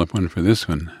would develop one for this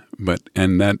one,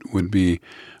 and that would be.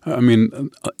 I mean,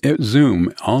 at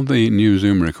Zoom, all the new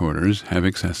Zoom recorders have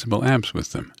accessible apps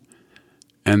with them,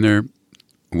 and they're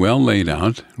well laid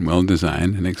out, well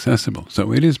designed, and accessible.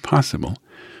 So it is possible,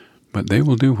 but they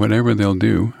will do whatever they'll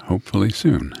do. Hopefully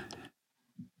soon.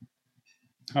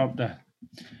 Hope that.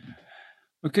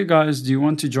 Okay, guys, do you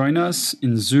want to join us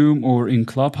in Zoom or in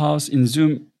Clubhouse? In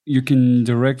Zoom, you can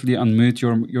directly unmute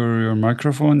your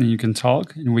microphone and you can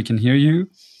talk and we can hear you.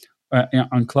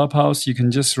 On Clubhouse, you can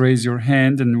just raise your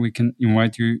hand and we can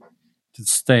invite you to the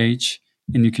stage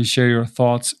and you can share your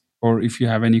thoughts, or if you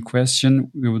have any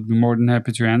question, we would be more than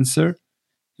happy to answer.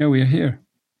 Yeah, we are here.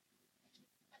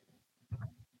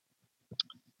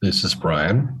 This is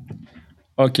Brian.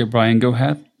 Okay, Brian, go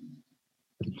ahead.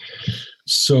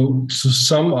 So to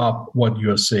sum up what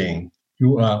you're saying,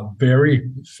 you are very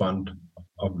fond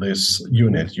of this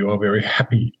unit. You are very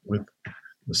happy with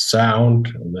the sound,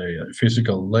 the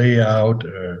physical layout,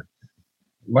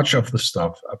 much of the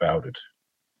stuff about it.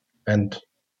 And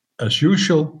as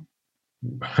usual,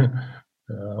 I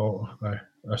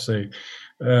say,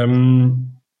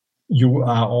 you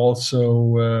are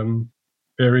also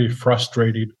very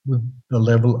frustrated with the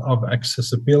level of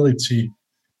accessibility,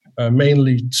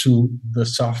 mainly to the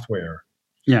software.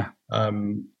 Yeah.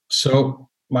 So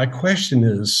my question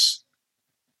is,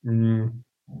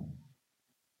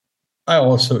 I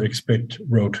also expect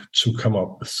RØDE to come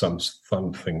up with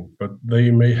something, but they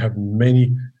may have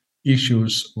many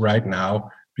issues right now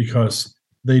because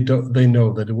they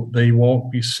know that they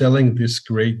won't be selling this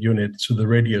great unit to the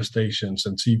radio stations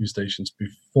and TV stations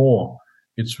before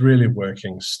it's really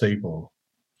working stable.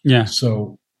 Yeah.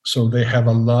 So they have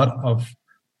a lot of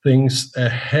things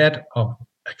ahead of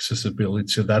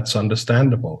accessibility. That's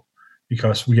understandable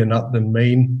because we are not the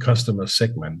main customer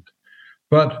segment.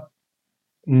 But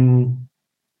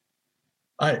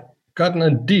I got an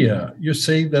idea. You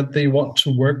say that they want to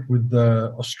work with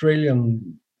the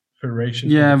Australian Federation.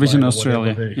 Yeah, Vision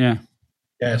Australia. Yeah.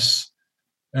 Yes.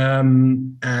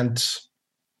 And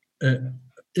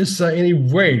is there any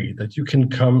way that you can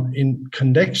come in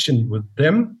connection with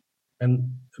them and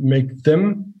make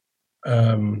them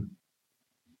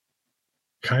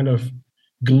kind of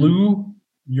glue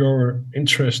your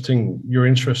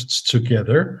interests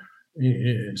together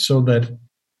so that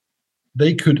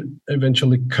they could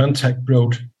eventually contact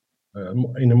RØDE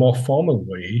in a more formal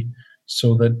way,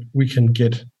 so that we can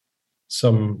get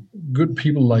some good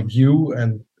people like you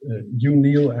and you,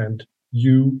 Neal, and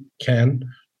you, Can,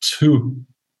 to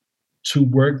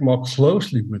work more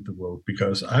closely with the RØDE,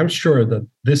 because I'm sure that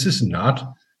this is not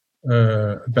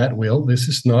bad will. This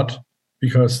is not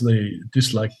because they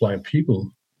dislike blind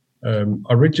people.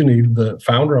 Originally, the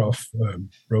founder of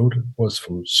RØDE was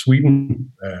from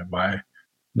Sweden, my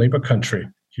neighbor country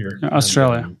here.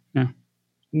 Australia. And,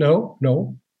 No.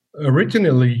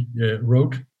 Originally, the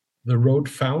RØDE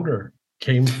founder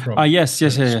came from. Yes.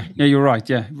 Yeah. You're right.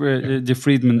 Yeah, the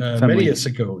Friedman family. Many years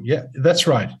ago. Yeah, that's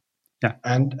right. Yeah,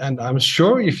 and I'm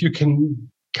sure if you can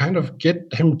kind of get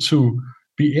him to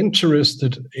be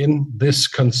interested in this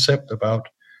concept about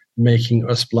making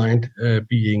us blind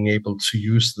being able to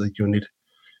use the unit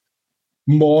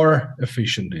more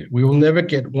efficiently. We will never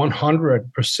get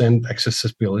 100%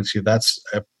 accessibility. That's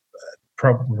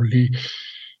probably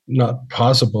not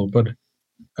possible. But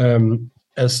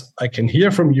as I can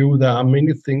hear from you, there are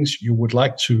many things you would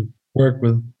like to work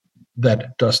with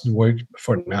that doesn't work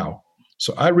for now.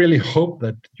 So I really hope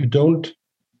that you don't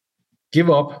give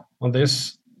up on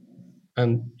this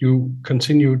and you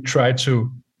continue to try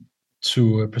to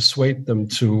persuade them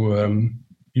to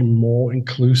be more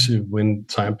inclusive when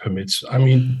time permits. I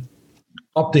mean,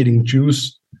 updating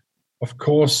Jews, of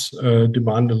course,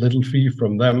 demand a little fee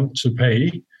from them to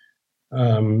pay.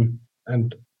 And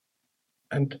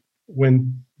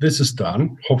when this is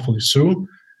done, hopefully soon,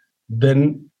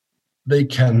 then they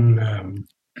can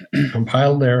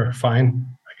compile their fine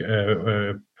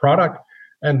product,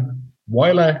 and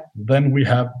voila, then we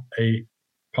have a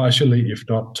partially, if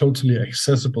not totally,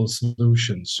 accessible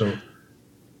solution. So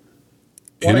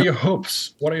what are your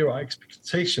hopes? What are your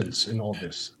expectations in all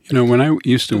this? When I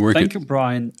used to work Thank you,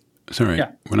 Brian. Sorry.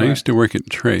 Yeah, when I used to work at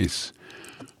Trace,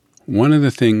 one of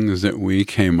the things that we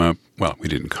came up, well, we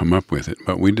didn't come up with it,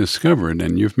 but we discovered,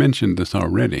 and you've mentioned this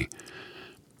already,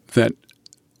 that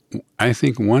I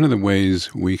think one of the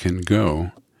ways we can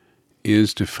go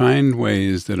is to find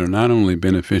ways that are not only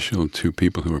beneficial to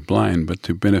people who are blind, but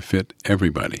to benefit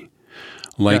everybody.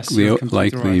 Like the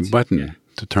button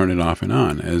to turn it off and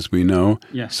on. As we know,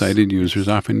 sighted users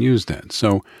often use that.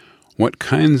 So what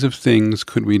kinds of things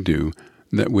could we do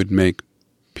that would make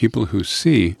people who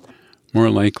see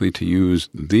more likely to use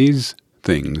these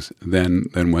things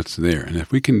than what's there? And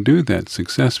if we can do that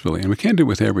successfully, and we can't do it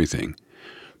with everything,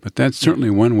 but that's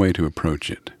certainly one way to approach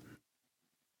it.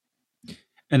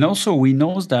 And also, we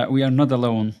know that we are not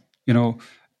alone.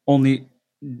 Only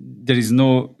there is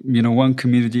no, one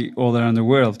community all around the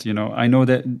world. I know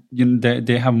that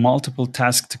they have multiple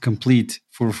tasks to complete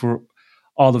for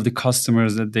all of the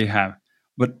customers that they have.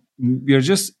 But we are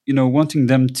just, wanting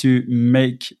them to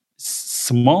make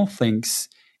small things,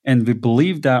 and we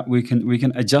believe that we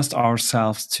can adjust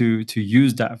ourselves to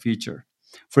use that feature.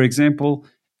 For example,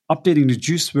 updating the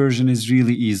Juice version is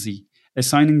really easy.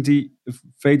 Assigning the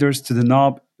faders to the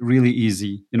knob, really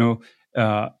easy.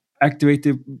 Activate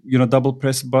the double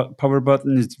press power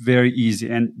button is very easy,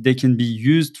 and they can be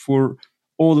used for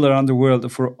all around the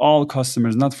world for all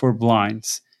customers, not for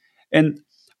blinds. And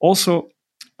also,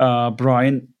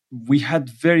 Brian, we had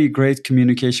very great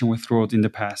communication with RØDE in the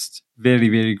past. Very,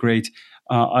 very great.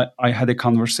 I had a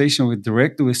conversation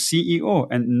directly with CEO,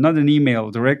 and not an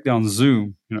email, directly on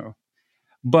Zoom.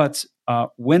 But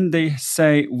when they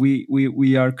say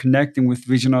we are connecting with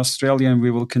Vision Australia and we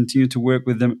will continue to work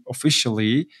with them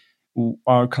officially,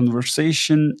 our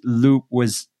conversation loop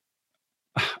was,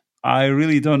 I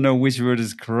really don't know which word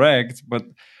is correct, but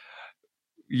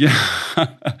yeah,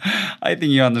 I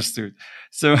think you understood.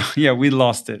 So we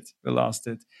lost it.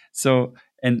 So,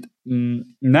 and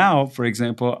now, for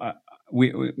example,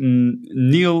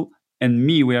 Neil and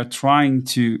me, we are trying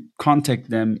to contact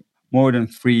them more than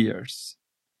 3 years.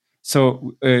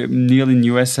 So Neil in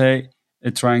USA,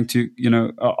 trying to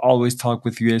always talk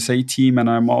with USA team, and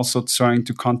I'm also trying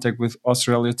to contact with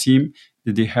Australia team,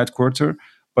 the headquarter.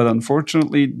 But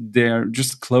unfortunately, they're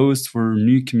just closed for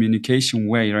new communication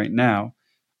way right now.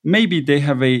 Maybe they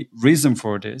have a reason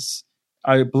for this.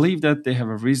 I believe that they have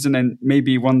a reason, and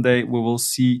maybe one day we will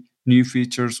see new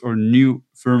features or new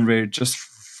firmware just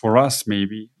for us.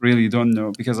 Maybe, really don't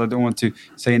know, because I don't want to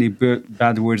say any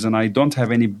bad words, and I don't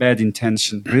have any bad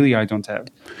intention. Really, I don't have.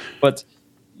 But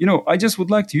I just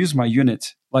would like to use my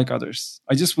unit like others.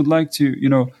 I just would like to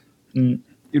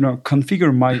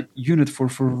configure my unit for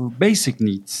basic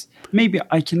needs. Maybe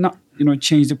I cannot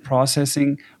change the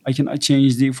processing. I can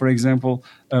change the, for example,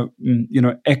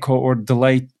 echo or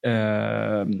delay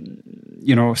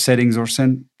settings or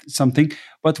something.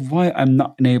 But why I'm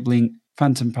not enabling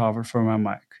phantom power for my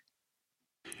mic?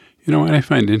 What I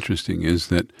find interesting is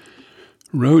that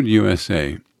RØDE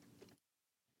USA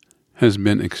has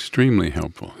been extremely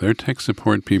helpful. Their tech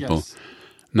support people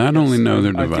not only know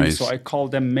their device. I think so. I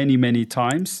called them many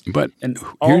times, and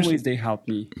always they help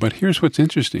me. But here's what's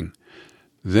interesting.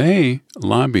 They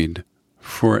lobbied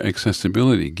for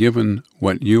accessibility, given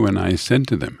what you and I said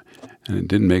to them, and it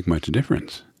didn't make much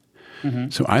difference.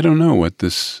 Mm-hmm. So I don't know what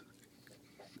this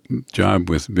job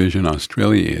with Vision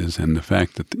Australia is, and the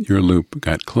fact that your loop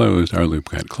got closed, our loop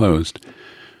got closed.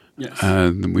 Yes.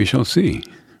 We shall see.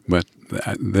 But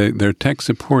their tech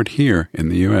support here in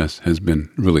the U.S. has been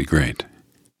really great.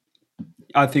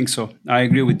 I think so. I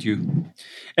agree with you.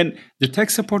 And the tech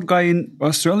support guy in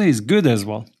Australia is good as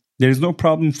well. There is no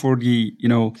problem for the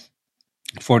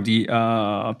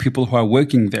people who are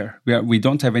working there. We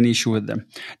don't have any issue with them.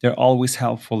 They're always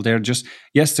helpful.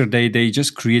 Yesterday they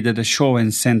just created a show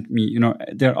and sent me.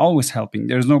 They're always helping.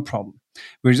 There's no problem.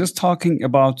 We're just talking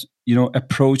about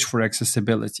approach for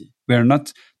accessibility. We're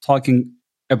not talking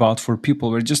about for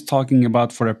people. We're just talking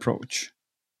about for approach.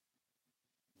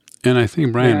 And I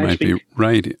think Brian might be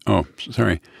right. Oh,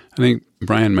 sorry. I think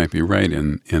Brian might be right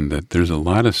in that there's a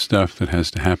lot of stuff that has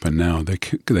to happen now. They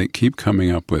keep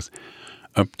coming up with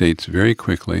updates very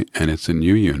quickly, and it's a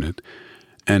new unit.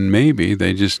 And maybe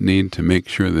they just need to make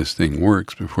sure this thing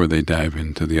works before they dive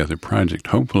into the other project.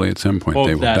 Hopefully, at some point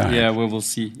they will dive. Yeah, we will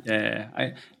see.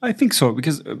 Yeah, I think so,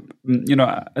 because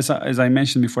as I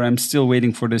mentioned before, I'm still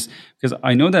waiting for this, because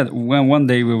I know that when one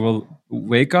day we will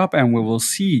wake up and we will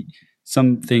see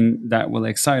something that will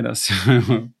excite us.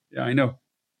 Yeah, I know.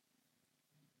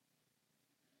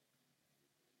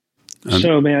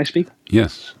 So may I speak?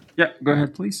 Yes. Yeah, go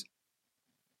ahead, please.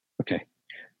 Okay.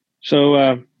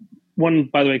 So one,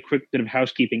 by the way, quick bit of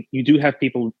housekeeping. You do have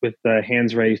people with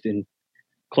hands raised in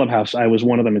Clubhouse. I was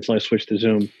one of them until I switched to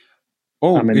Zoom.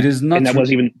 Oh, it is not. And that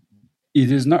wasn't even.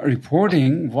 It is not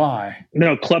reporting. Why?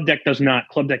 No, Club Deck does not.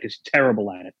 Club Deck is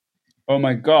terrible at it. Oh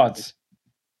my God.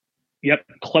 Yep,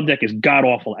 Club Deck is god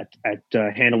awful at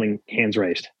handling hands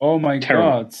raised. Oh my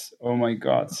God! Oh my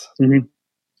God! Mm-hmm.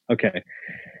 Okay,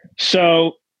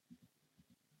 so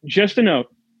just a note.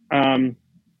 I'm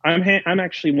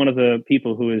actually one of the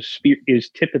people who is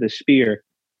tip of the spear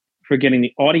for getting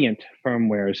the Audient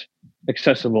firmwares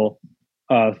accessible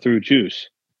through Juice.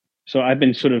 So I've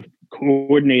been sort of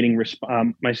coordinating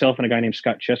myself and a guy named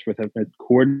Scott Chesworth have been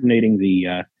coordinating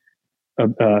the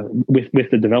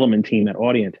with the development team at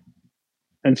Audient.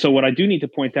 And so what I do need to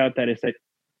point out that is that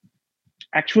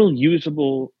actual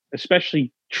usable,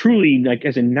 especially truly like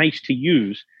as a nice to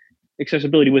use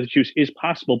accessibility with Juice is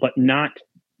possible, but not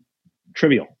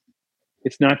trivial.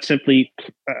 It's not simply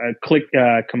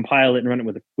compile it and run it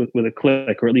with a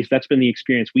click, or at least that's been the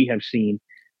experience we have seen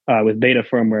with beta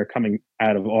firmware coming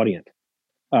out of Audient.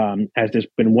 As there's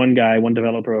been one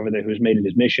developer over there who's made it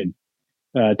his mission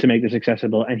to make this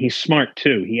accessible, and he's smart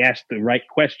too. He asked the right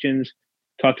questions,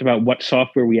 talked about what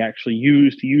software we actually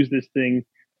use to use this thing,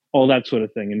 all that sort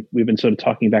of thing. And we've been sort of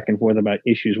talking back and forth about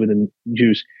issues within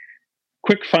Juice.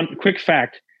 Quick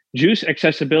fact, Juice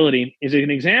accessibility is an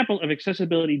example of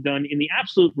accessibility done in the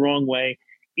absolute wrong way,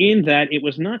 in that it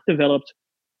was not developed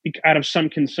out of some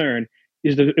concern.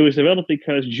 It was developed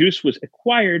because Juice was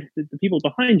acquired, the people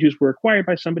behind Juice were acquired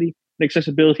by somebody, and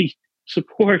accessibility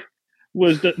support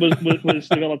was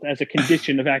developed as a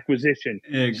condition of acquisition.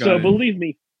 Yeah, so believe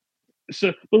me,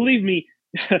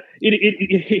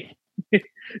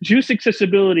 Juice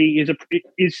accessibility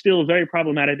is still very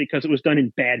problematic because it was done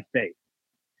in bad faith.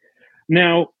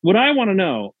 Now, what I want to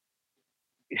know,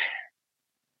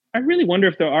 I really wonder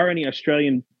if there are any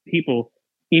Australian people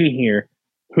in here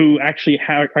who actually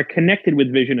are connected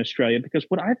with Vision Australia, because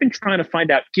what I've been trying to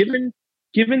find out, given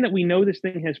given that we know this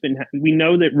thing we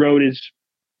know that RØDE is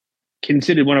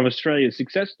considered one of Australia's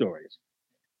success stories.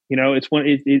 It's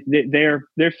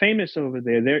they're famous over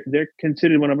there. They're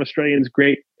considered one of Australia's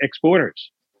great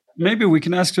exporters. Maybe we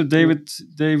can ask to David,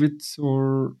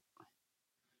 or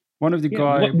one of the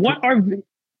guys.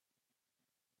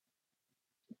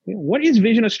 What is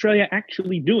Vision Australia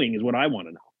actually doing? Is what I want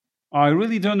to know. I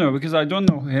really don't know, because I don't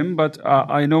know him, but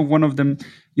I know one of them.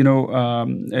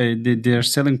 They're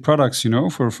selling products,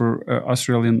 for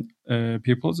Australian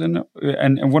peoples, and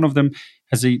one of them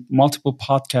has a multiple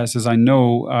podcasts. As I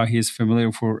know, he is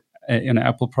familiar for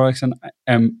Apple products,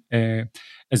 and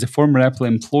as a former Apple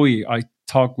employee, I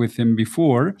talked with him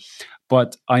before.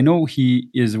 But I know he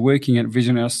is working at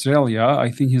Vision Australia. I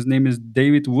think his name is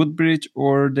David Woodbridge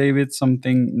or David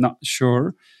something, not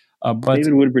sure. But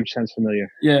David Woodbridge sounds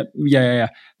familiar. Yeah.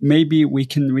 Maybe we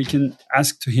can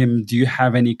ask to him, do you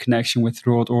have any connection with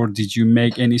RØDE, or did you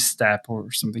make any step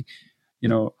or something?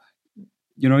 I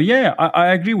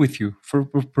agree with you. For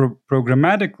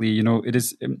programmatically,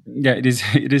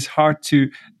 it is hard to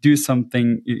do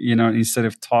something, instead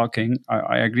of talking.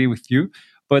 I agree with you.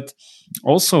 But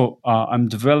also, I'm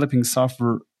developing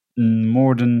software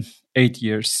more than 8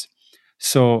 years.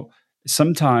 So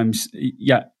sometimes,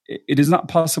 it is not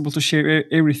possible to share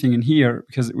everything in here,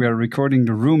 because we are recording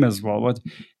the room as well. But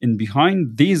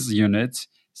behind these units,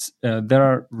 there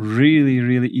are really,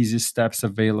 really easy steps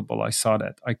available. I saw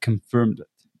that. I confirmed it.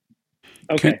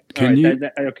 Okay. Can you?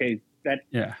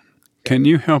 Yeah. Can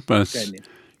you help us?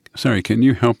 Sorry. Can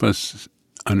you help us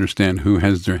understand who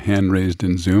has their hand raised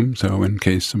in Zoom? So in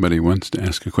case somebody wants to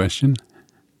ask a question.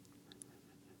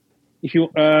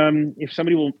 If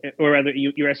somebody will, or rather,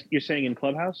 you're saying in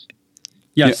Clubhouse.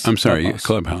 Yes, I'm sorry,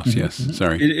 Clubhouse. Mm-hmm. Yes,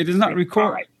 sorry. It is not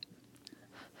recorded,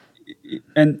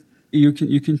 and you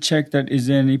can check that. Is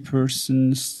there any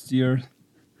persons here?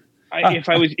 I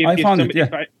found it.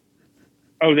 Yeah.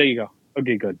 There you go.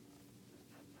 Okay, good.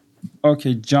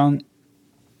 Okay, John.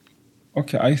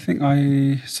 Okay, I think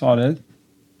I saw that.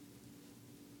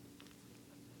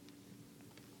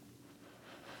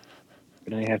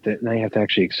 But now you have to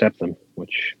actually accept them.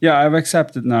 Which I've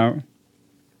accepted now.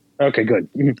 Okay, good.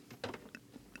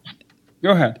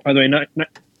 Go ahead. By the way,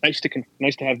 nice to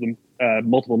have the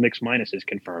multiple mix minuses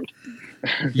confirmed.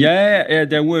 yeah,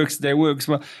 that works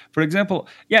well. For example,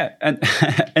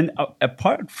 and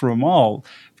apart from all,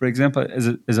 for example,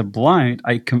 as a blind,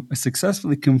 I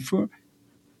successfully confirm.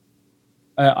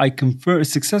 Sorry,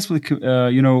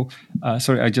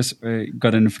 I just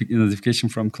got a notification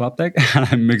from ClubDeck and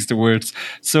I mixed the words.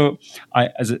 So I,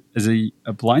 as a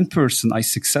blind person, I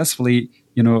successfully,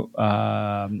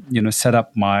 set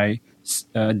up my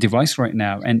device right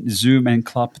now, and Zoom and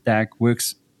ClubDeck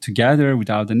works together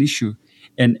without an issue,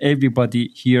 and everybody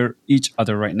hear each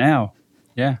other right now.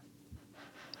 Yeah.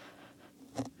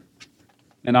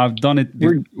 And I've done it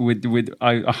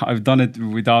I've done it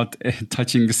without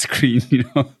touching the screen.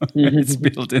 It's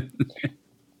built in.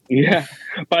 Yeah.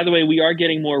 By the way, we are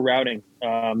getting more routing.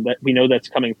 That we know that's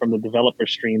coming from the developer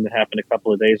stream that happened a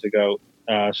couple of days ago.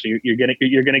 So you're going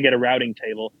to get a routing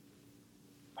table,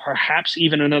 perhaps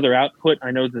even another output. I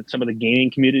know that some of the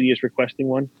gaming community is requesting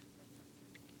one.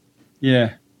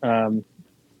 Yeah. And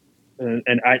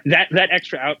that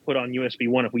extra output on USB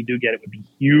 1, if we do get it, would be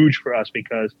huge for us,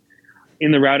 because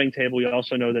in the routing table, we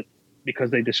also know that because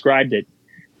they described it,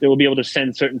 they will be able to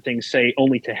send certain things, say,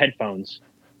 only to headphones,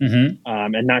 and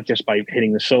not just by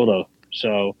hitting the solo.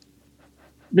 So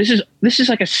this is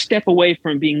like a step away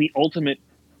from being the ultimate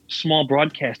small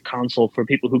broadcast console for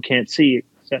people who can't see,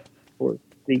 except for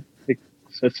the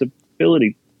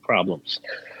accessibility problems.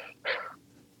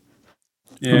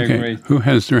 Yeah, okay. Great. Who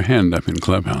has their hand up in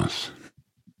Clubhouse?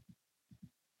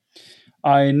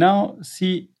 I now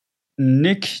see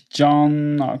Nick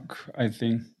Johnock, I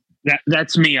think.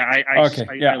 That's me.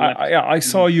 I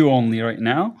saw you only right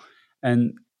now,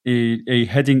 and a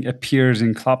heading appears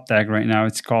in ClubDeck right now.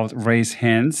 It's called Raise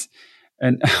Hands,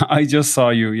 and I just saw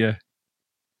you. Yeah.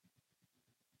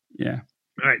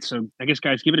 All right, so I guess,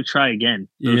 guys, give it a try again.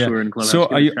 Those who are in Clubhouse. So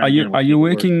are you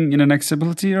working in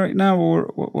accessibility right now,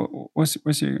 or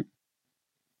what's your?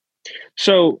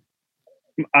 So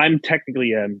I'm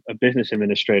technically a business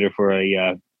administrator for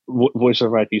a voice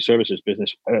over IP services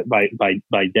business by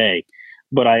day,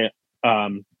 but I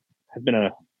have been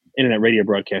a internet radio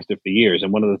broadcaster for years,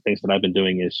 and one of the things that I've been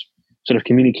doing is sort of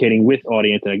communicating with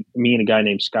audience. And me and a guy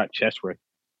named Scott Chesworth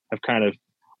have kind of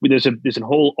there's a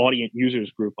whole audience users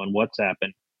group on WhatsApp,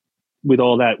 and with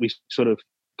all that, we sort of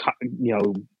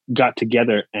got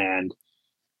together and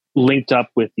linked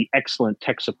up with the excellent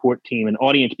tech support team, and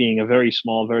audience being a very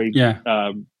small, very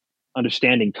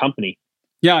understanding company.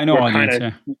 Yeah, I know we're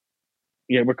audience.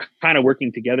 we're kind of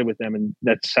working together with them, and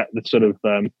that's sort of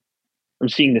I'm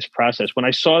seeing this process. When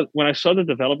I saw the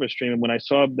developer stream, and when I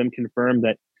saw them confirm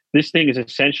that this thing is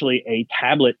essentially a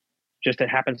tablet, just that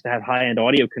happens to have high-end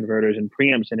audio converters and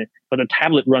preamps in it, but the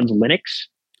tablet runs Linux.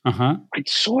 Uh-huh. I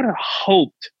sort of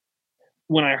hoped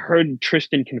when I heard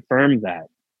Tristan confirm that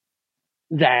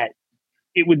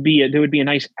there would be a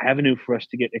nice avenue for us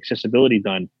to get accessibility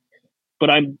done. But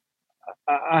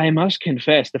I must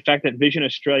confess, the fact that Vision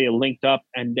Australia linked up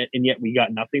and yet we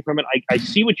got nothing from it. I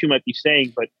see what you might be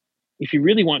saying, but if you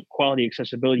really want quality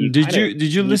accessibility,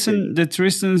 did you listen to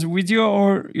Tristan's video,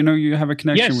 or you have a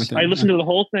connection with him? Yes, I listened to the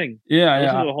whole thing. Yeah, I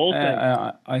listened to the whole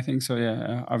thing. I think so.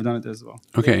 Yeah, I've done it as well.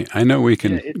 Okay, I know we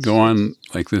can go on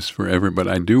like this forever, but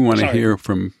I do want to hear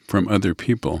from other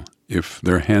people if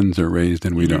their hands are raised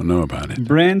and we don't know about it.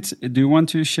 Brent, do you want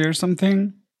to share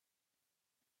something?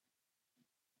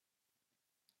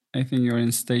 I think you're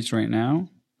in stage right now.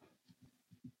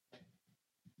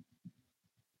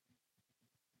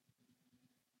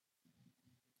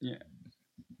 Yeah.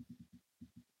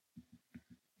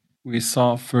 We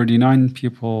saw 39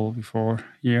 people before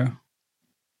here.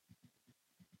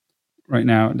 Right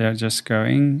now, they're just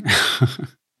going.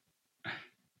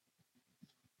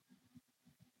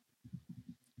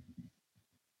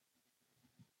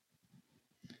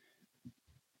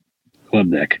 Club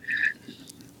deck.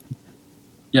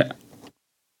 Yeah.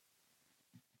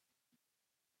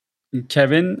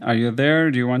 Kevin, are you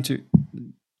there? Do you want to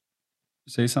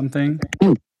say something?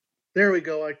 There we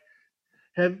go. I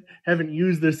haven't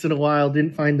used this in a while.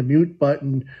 Didn't find the mute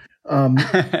button.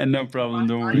 No problem.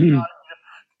 Don't worry.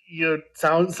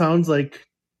 Sounds like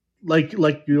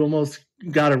you almost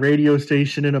got a radio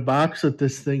station in a box with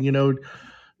this thing. The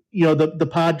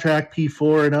PodTrack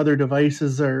P4 and other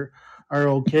devices are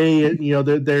okay.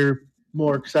 And, they're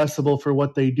more accessible for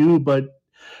what they do, but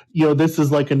this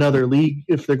is like another league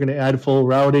if they're going to add full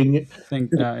routing. I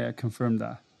think confirm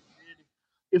that.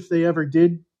 If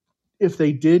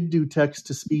they did do text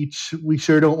to speech, we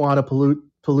sure don't want to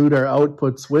pollute our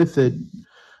outputs with it.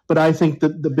 But I think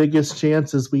that the biggest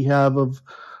chances we have of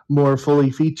more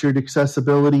fully featured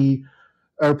accessibility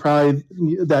are probably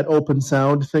that open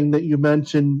sound thing that you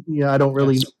mentioned. I don't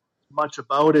really know much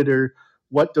about it or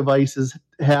what devices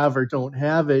have or don't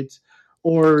have it,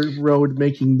 or Rode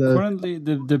making the... Currently,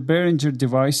 the Behringer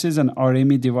devices and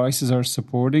RME devices are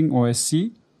supporting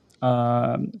OSC.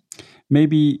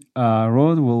 Maybe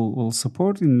Rode will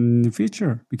support in the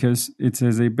future because it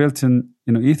has a built-in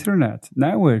Ethernet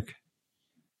network.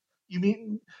 You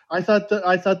mean I thought the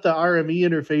RME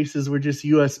interfaces were just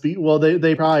USB? Well,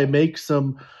 they probably make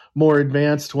some more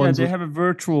advanced ones. Yeah, they have a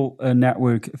virtual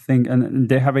network thing, and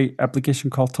they have a application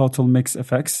called Total Mix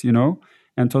FX.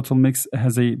 And Total Mix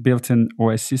has a built-in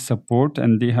OSC support,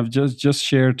 and they have just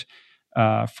shared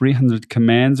 300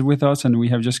 commands with us, and we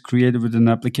have just created with an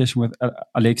application with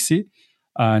Alexi,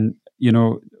 and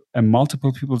and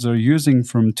multiple people are using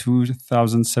from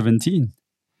 2017.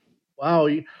 Wow,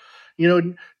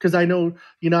 because I know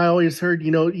I always heard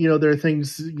there are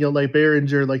things like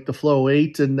Behringer, like the Flow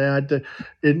 8 and that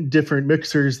in different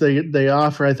mixers they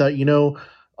offer. I thought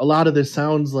a lot of this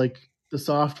sounds like the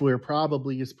software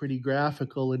probably is pretty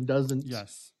graphical and doesn't.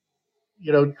 Yes.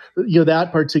 That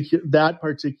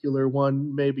particular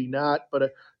one maybe not,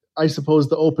 but I suppose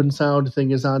the open sound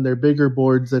thing is on their bigger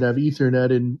boards that have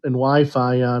Ethernet and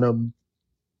Wi-Fi on them.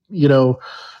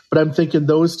 But I'm thinking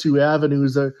those two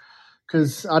avenues are,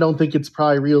 because I don't think it's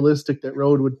probably realistic that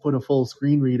Rode would put a full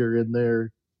screen reader in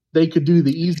there. They could do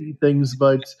the easy things,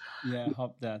 but yeah, I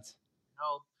hope that.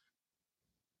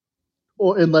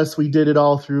 Or unless we did it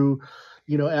all through,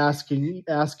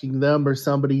 asking them or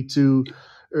somebody to,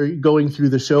 or going through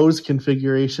the show's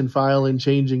configuration file and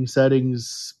changing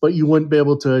settings, but you wouldn't be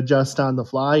able to adjust on the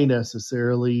fly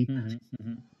necessarily. Mm-hmm,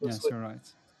 mm-hmm. Yes, you're right.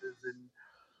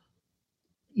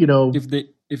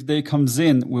 If they comes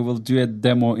in, we will do a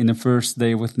demo in the first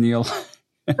day with Neal.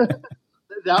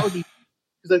 That would be,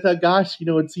 because I thought, gosh,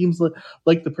 it seems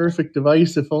like the perfect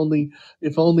device. If only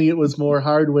it was more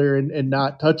hardware and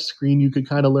not touchscreen, you could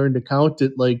kind of learn to count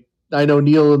it. Like I know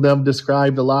Neal and them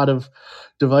described a lot of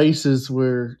devices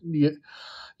where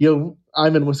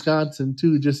I'm in Wisconsin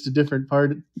too, just a different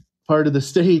part of the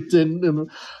state, and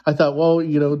I thought,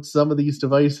 well, some of these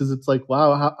devices, it's like,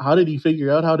 wow, how did he figure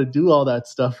out how to do all that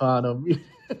stuff on them?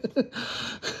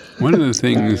 One of the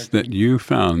things that you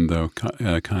found, though,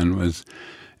 Con, was,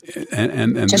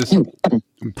 and this,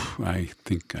 I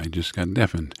think I just got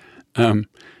deafened, and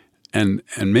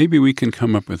maybe we can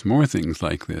come up with more things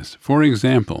like this. For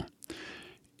example,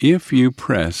 if you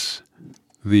press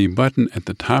the button at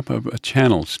the top of a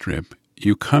channel strip,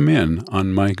 you come in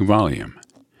on mic volume.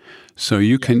 So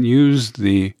you can use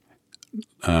the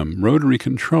rotary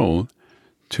control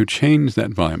to change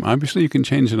that volume. Obviously, you can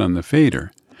change it on the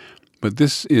fader, but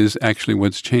this is actually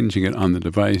what's changing it on the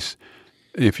device.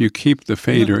 If you keep the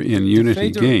fader in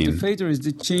unity gain... The fader is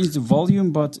to change the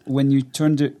volume, but when you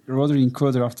turn the rotary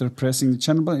encoder after pressing the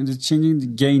channel button, it's changing the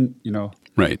gain,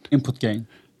 right. Input gain.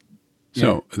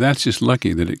 So that's just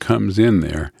lucky that it comes in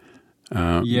there.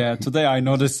 Today I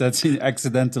noticed that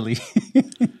accidentally.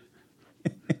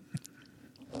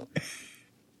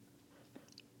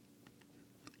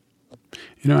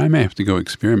 I may have to go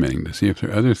experimenting to see if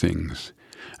there are other things.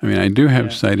 I mean, I do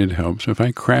have sighted help, so if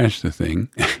I crash the thing,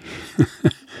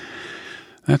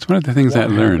 that's one of the things I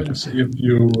learned. If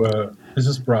you, this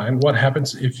is Brian. What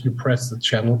happens if you press the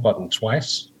channel button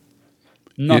twice?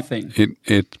 Nothing.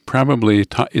 It probably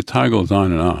it toggles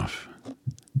on and off.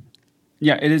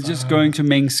 Yeah, it is just going to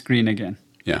main screen again.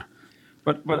 Yeah,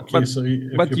 but so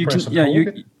you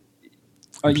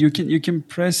can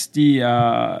press the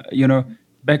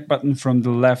back button from the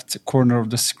left corner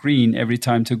of the screen every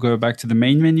time to go back to the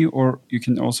main menu, or you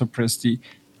can also press the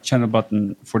channel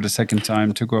button for the second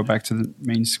time to go back to the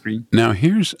main screen. Now,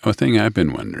 here's a thing I've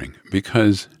been wondering,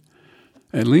 because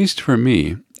at least for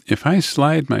me, if I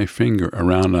slide my finger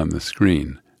around on the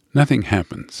screen, nothing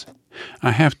happens. I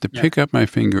have to pick up my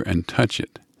finger and touch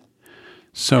it.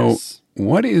 So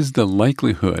what is the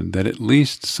likelihood that at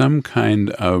least some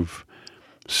kind of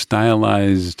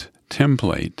stylized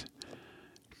template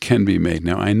can be made?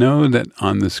 Now, I know that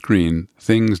on the screen,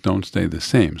 things don't stay the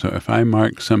same. So if I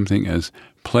mark something as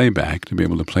playback to be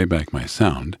able to play back my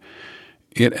sound,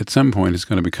 it at some point is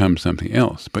going to become something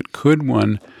else. But could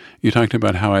one, you talked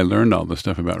about how I learned all this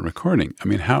stuff about recording. I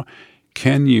mean, how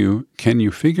can you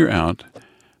figure out,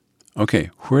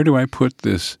 okay, where do I put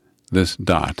this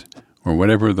dot or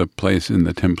whatever the place in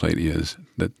the template is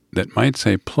that might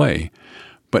say play,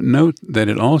 but note that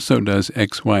it also does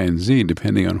X, Y, and Z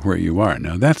depending on where you are.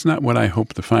 Now, that's not what I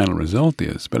hope the final result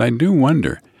is, but I do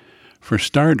wonder, for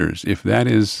starters, if that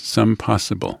is some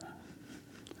possible.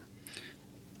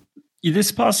 It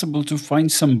is possible to find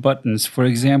some buttons. For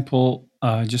example,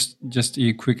 just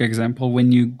a quick example,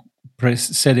 when you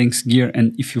press settings gear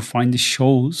and if you find the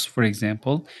shows, for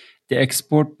example, the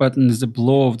export button is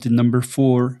below of the number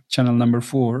 4, channel number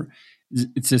 4.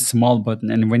 It's a small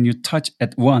button, and when you touch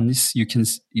at once, you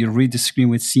read the screen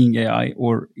with Seeing AI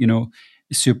or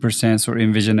SuperSense or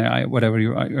Envision AI, whatever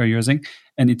you are using,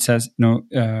 and it says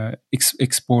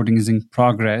exporting is in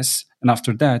progress. And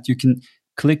after that, you can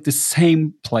click the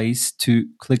same place to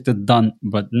click the done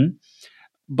button.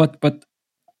 But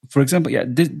for example,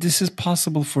 this is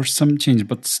possible for some change,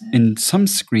 but in some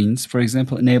screens, for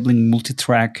example, enabling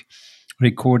multitrack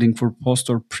recording for post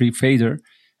or pre-fader.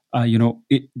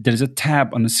 There's a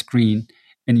tab on the screen,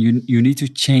 and you need to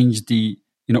change the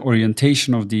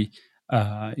orientation of the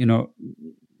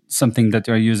something that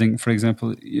you are using. For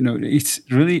example, it's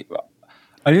really,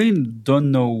 I really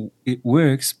don't know it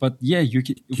works, but you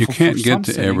can. You can't get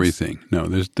to everything. No,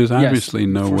 there's obviously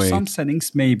no way. For some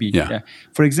settings, maybe. Yeah.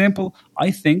 For example,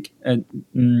 I think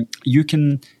you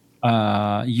can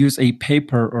use a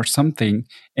paper or something,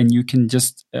 and you can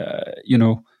just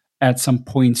add some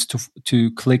points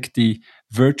to click the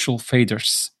virtual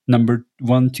faders number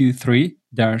 1, 2, 3.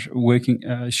 They're working,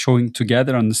 showing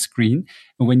together on the screen.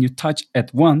 And when you touch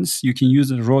at once, you can use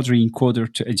a rotary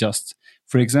encoder to adjust.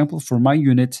 For example, for my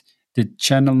unit, the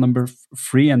channel number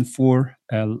 3 and 4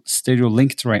 stereo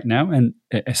linked right now and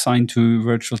assigned to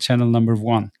virtual channel number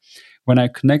 1. When I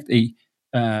connect a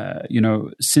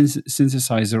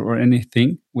synthesizer or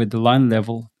anything with the line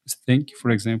level thing,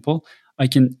 for example, I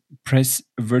can press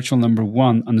virtual number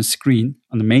 1 on the screen,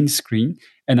 on the main screen,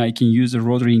 and I can use a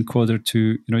rotary encoder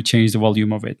to change the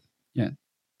volume of it. Yeah,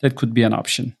 that could be an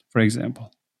option, for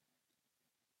example.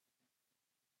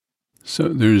 So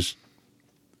there's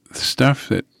stuff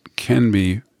that can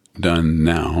be done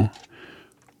now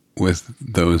with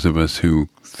those of us who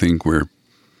think we're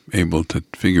able to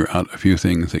figure out a few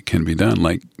things that can be done,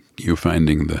 like you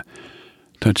finding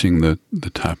touching the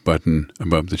top button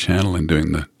above the channel and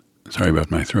doing sorry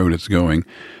about my throat, it's going,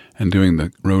 and doing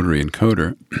the rotary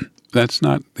encoder. That's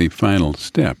not the final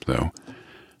step, though.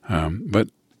 But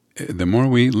the more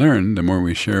we learn, the more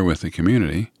we share with the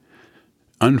community.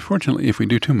 Unfortunately, if we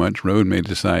do too much, RØDE may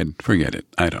decide, forget it.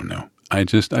 I don't know.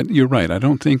 You're right. I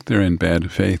don't think they're in bad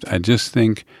faith. I just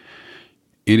think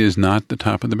it is not the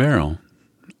top of the barrel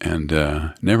and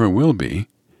never will be.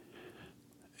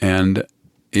 And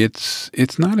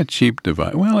it's not a cheap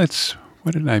device. Well,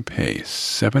 what did I pay?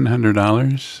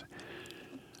 $700?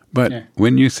 But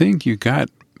when you think you got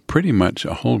pretty much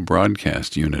a whole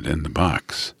broadcast unit in the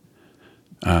box.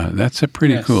 That's a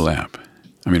pretty cool app.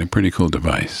 I mean, a pretty cool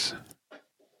device.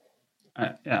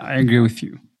 I agree with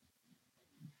you.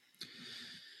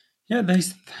 Yeah,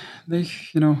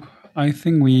 I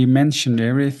think we mentioned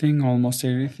everything, almost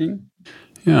everything.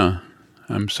 Yeah.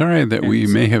 I'm sorry that we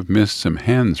may have missed some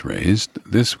hands raised.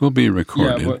 This will be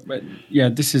recorded. Yeah,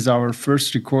 but this is our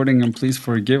first recording, and please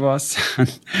forgive us.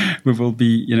 We will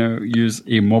be, use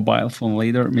a mobile phone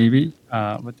later, maybe.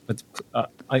 But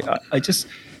I just,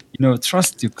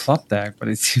 trust you, club deck. But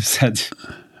it seems that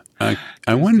I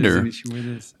wonder. An issue with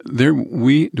this.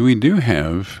 We do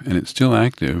have, and it's still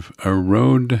active, a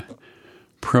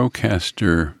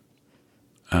RØDECaster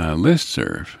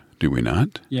listserv. Do we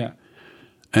not? Yeah.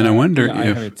 And I wonder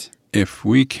if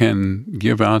we can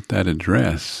give out that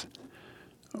address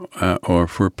or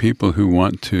for people who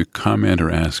want to comment or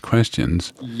ask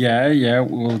questions. Yeah,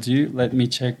 we'll do. Let me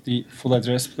check the full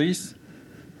address, please.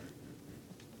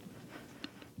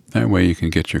 That way you can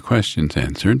get your questions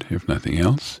answered, if nothing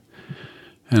else,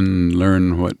 and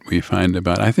learn what we find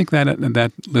about. I think that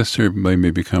listserv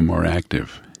may become more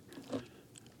active.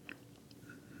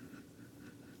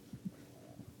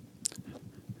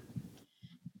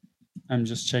 I'm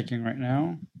just checking right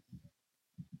now.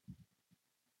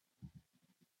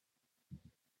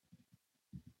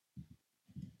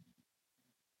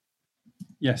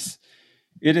 Yes,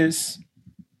 it is.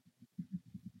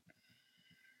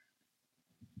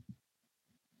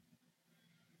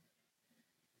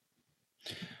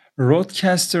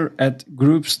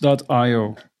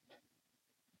 RØDECaster@groups.io.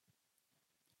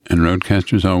 And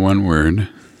RØDECaster is all one word.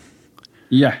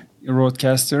 Yeah,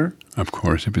 RØDECaster. Of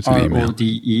course, if it's an email.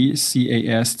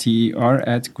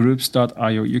 RODECaster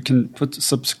 @groups.io. You can put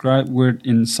subscribe word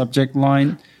in subject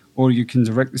line, or you can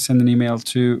directly send an email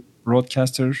to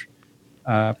RØDECaster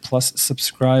plus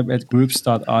subscribe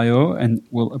 @groups.io, and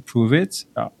we'll approve it.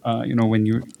 When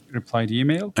you reply the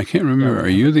email. I can't remember. Are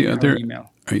you the other?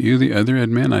 Are you the other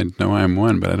admin? I know I'm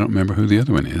one, but I don't remember who the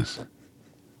other one is.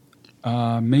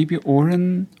 Maybe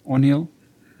O'Neill.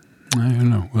 I don't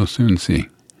know. We'll soon see.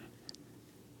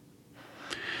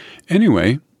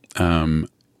 Anyway,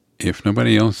 if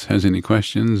nobody else has any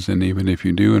questions, and even if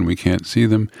you do and we can't see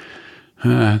them,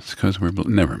 it's because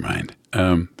never mind.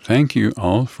 Thank you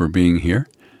all for being here,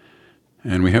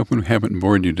 and we hope we haven't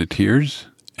bored you to tears,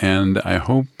 and I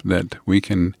hope that we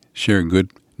can share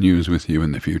good news with you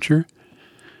in the future.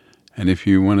 And if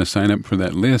you want to sign up for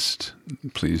that list,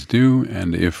 please do,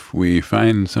 and if we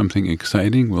find something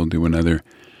exciting, we'll do another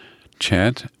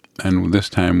chat, and this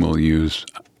time we'll use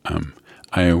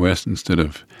iOS instead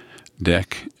of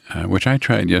DEC, which I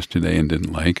tried yesterday and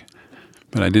didn't like,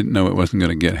 but I didn't know it wasn't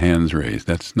going to get hands raised.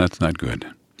 That's not good.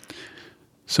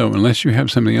 So unless you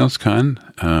have something else, Con,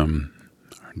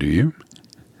 do you?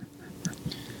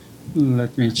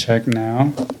 Let me check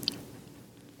now.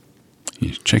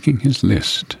 He's checking his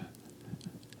list.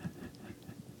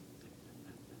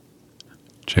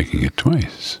 Checking it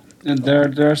twice. And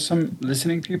there are some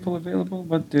listening people available,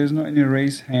 but there's no any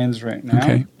raised hands right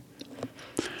now.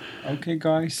 Okay,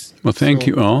 guys. Well, thank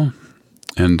you all.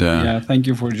 And thank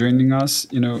you for joining us.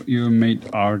 You made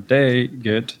our day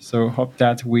good. So hope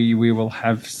that we will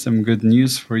have some good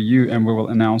news for you, and we will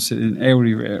announce it in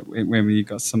everywhere when we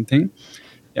got something.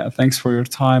 Yeah, thanks for your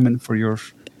time and for your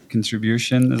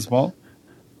contribution as well.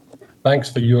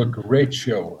 Thanks for your great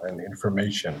show and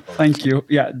information. Thank you.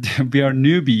 Yeah, we are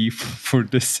newbie for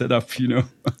this setup,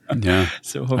 Yeah.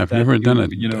 So hope I've never done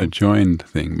a joined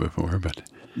thing before, but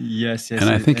yes. And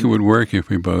I think it would work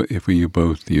if you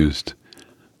both used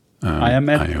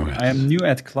iOS. I am new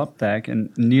at Club Deck, and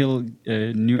Neil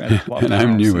new at Clubhouse. And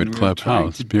I'm new at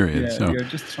Clubhouse. Period. Yeah, so we are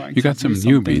just trying you got some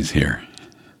newbies here.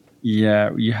 Yeah,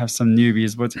 you have some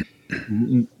newbies, but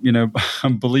I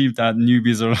believe that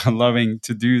newbies are loving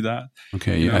to do that.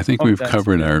 Okay, I think we've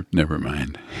covered our. Never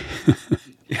mind.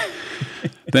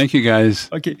 Thank you, guys.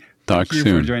 Okay, Talk soon. Thank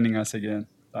you for joining us again.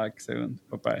 Talk soon.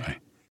 Bye-bye. Bye.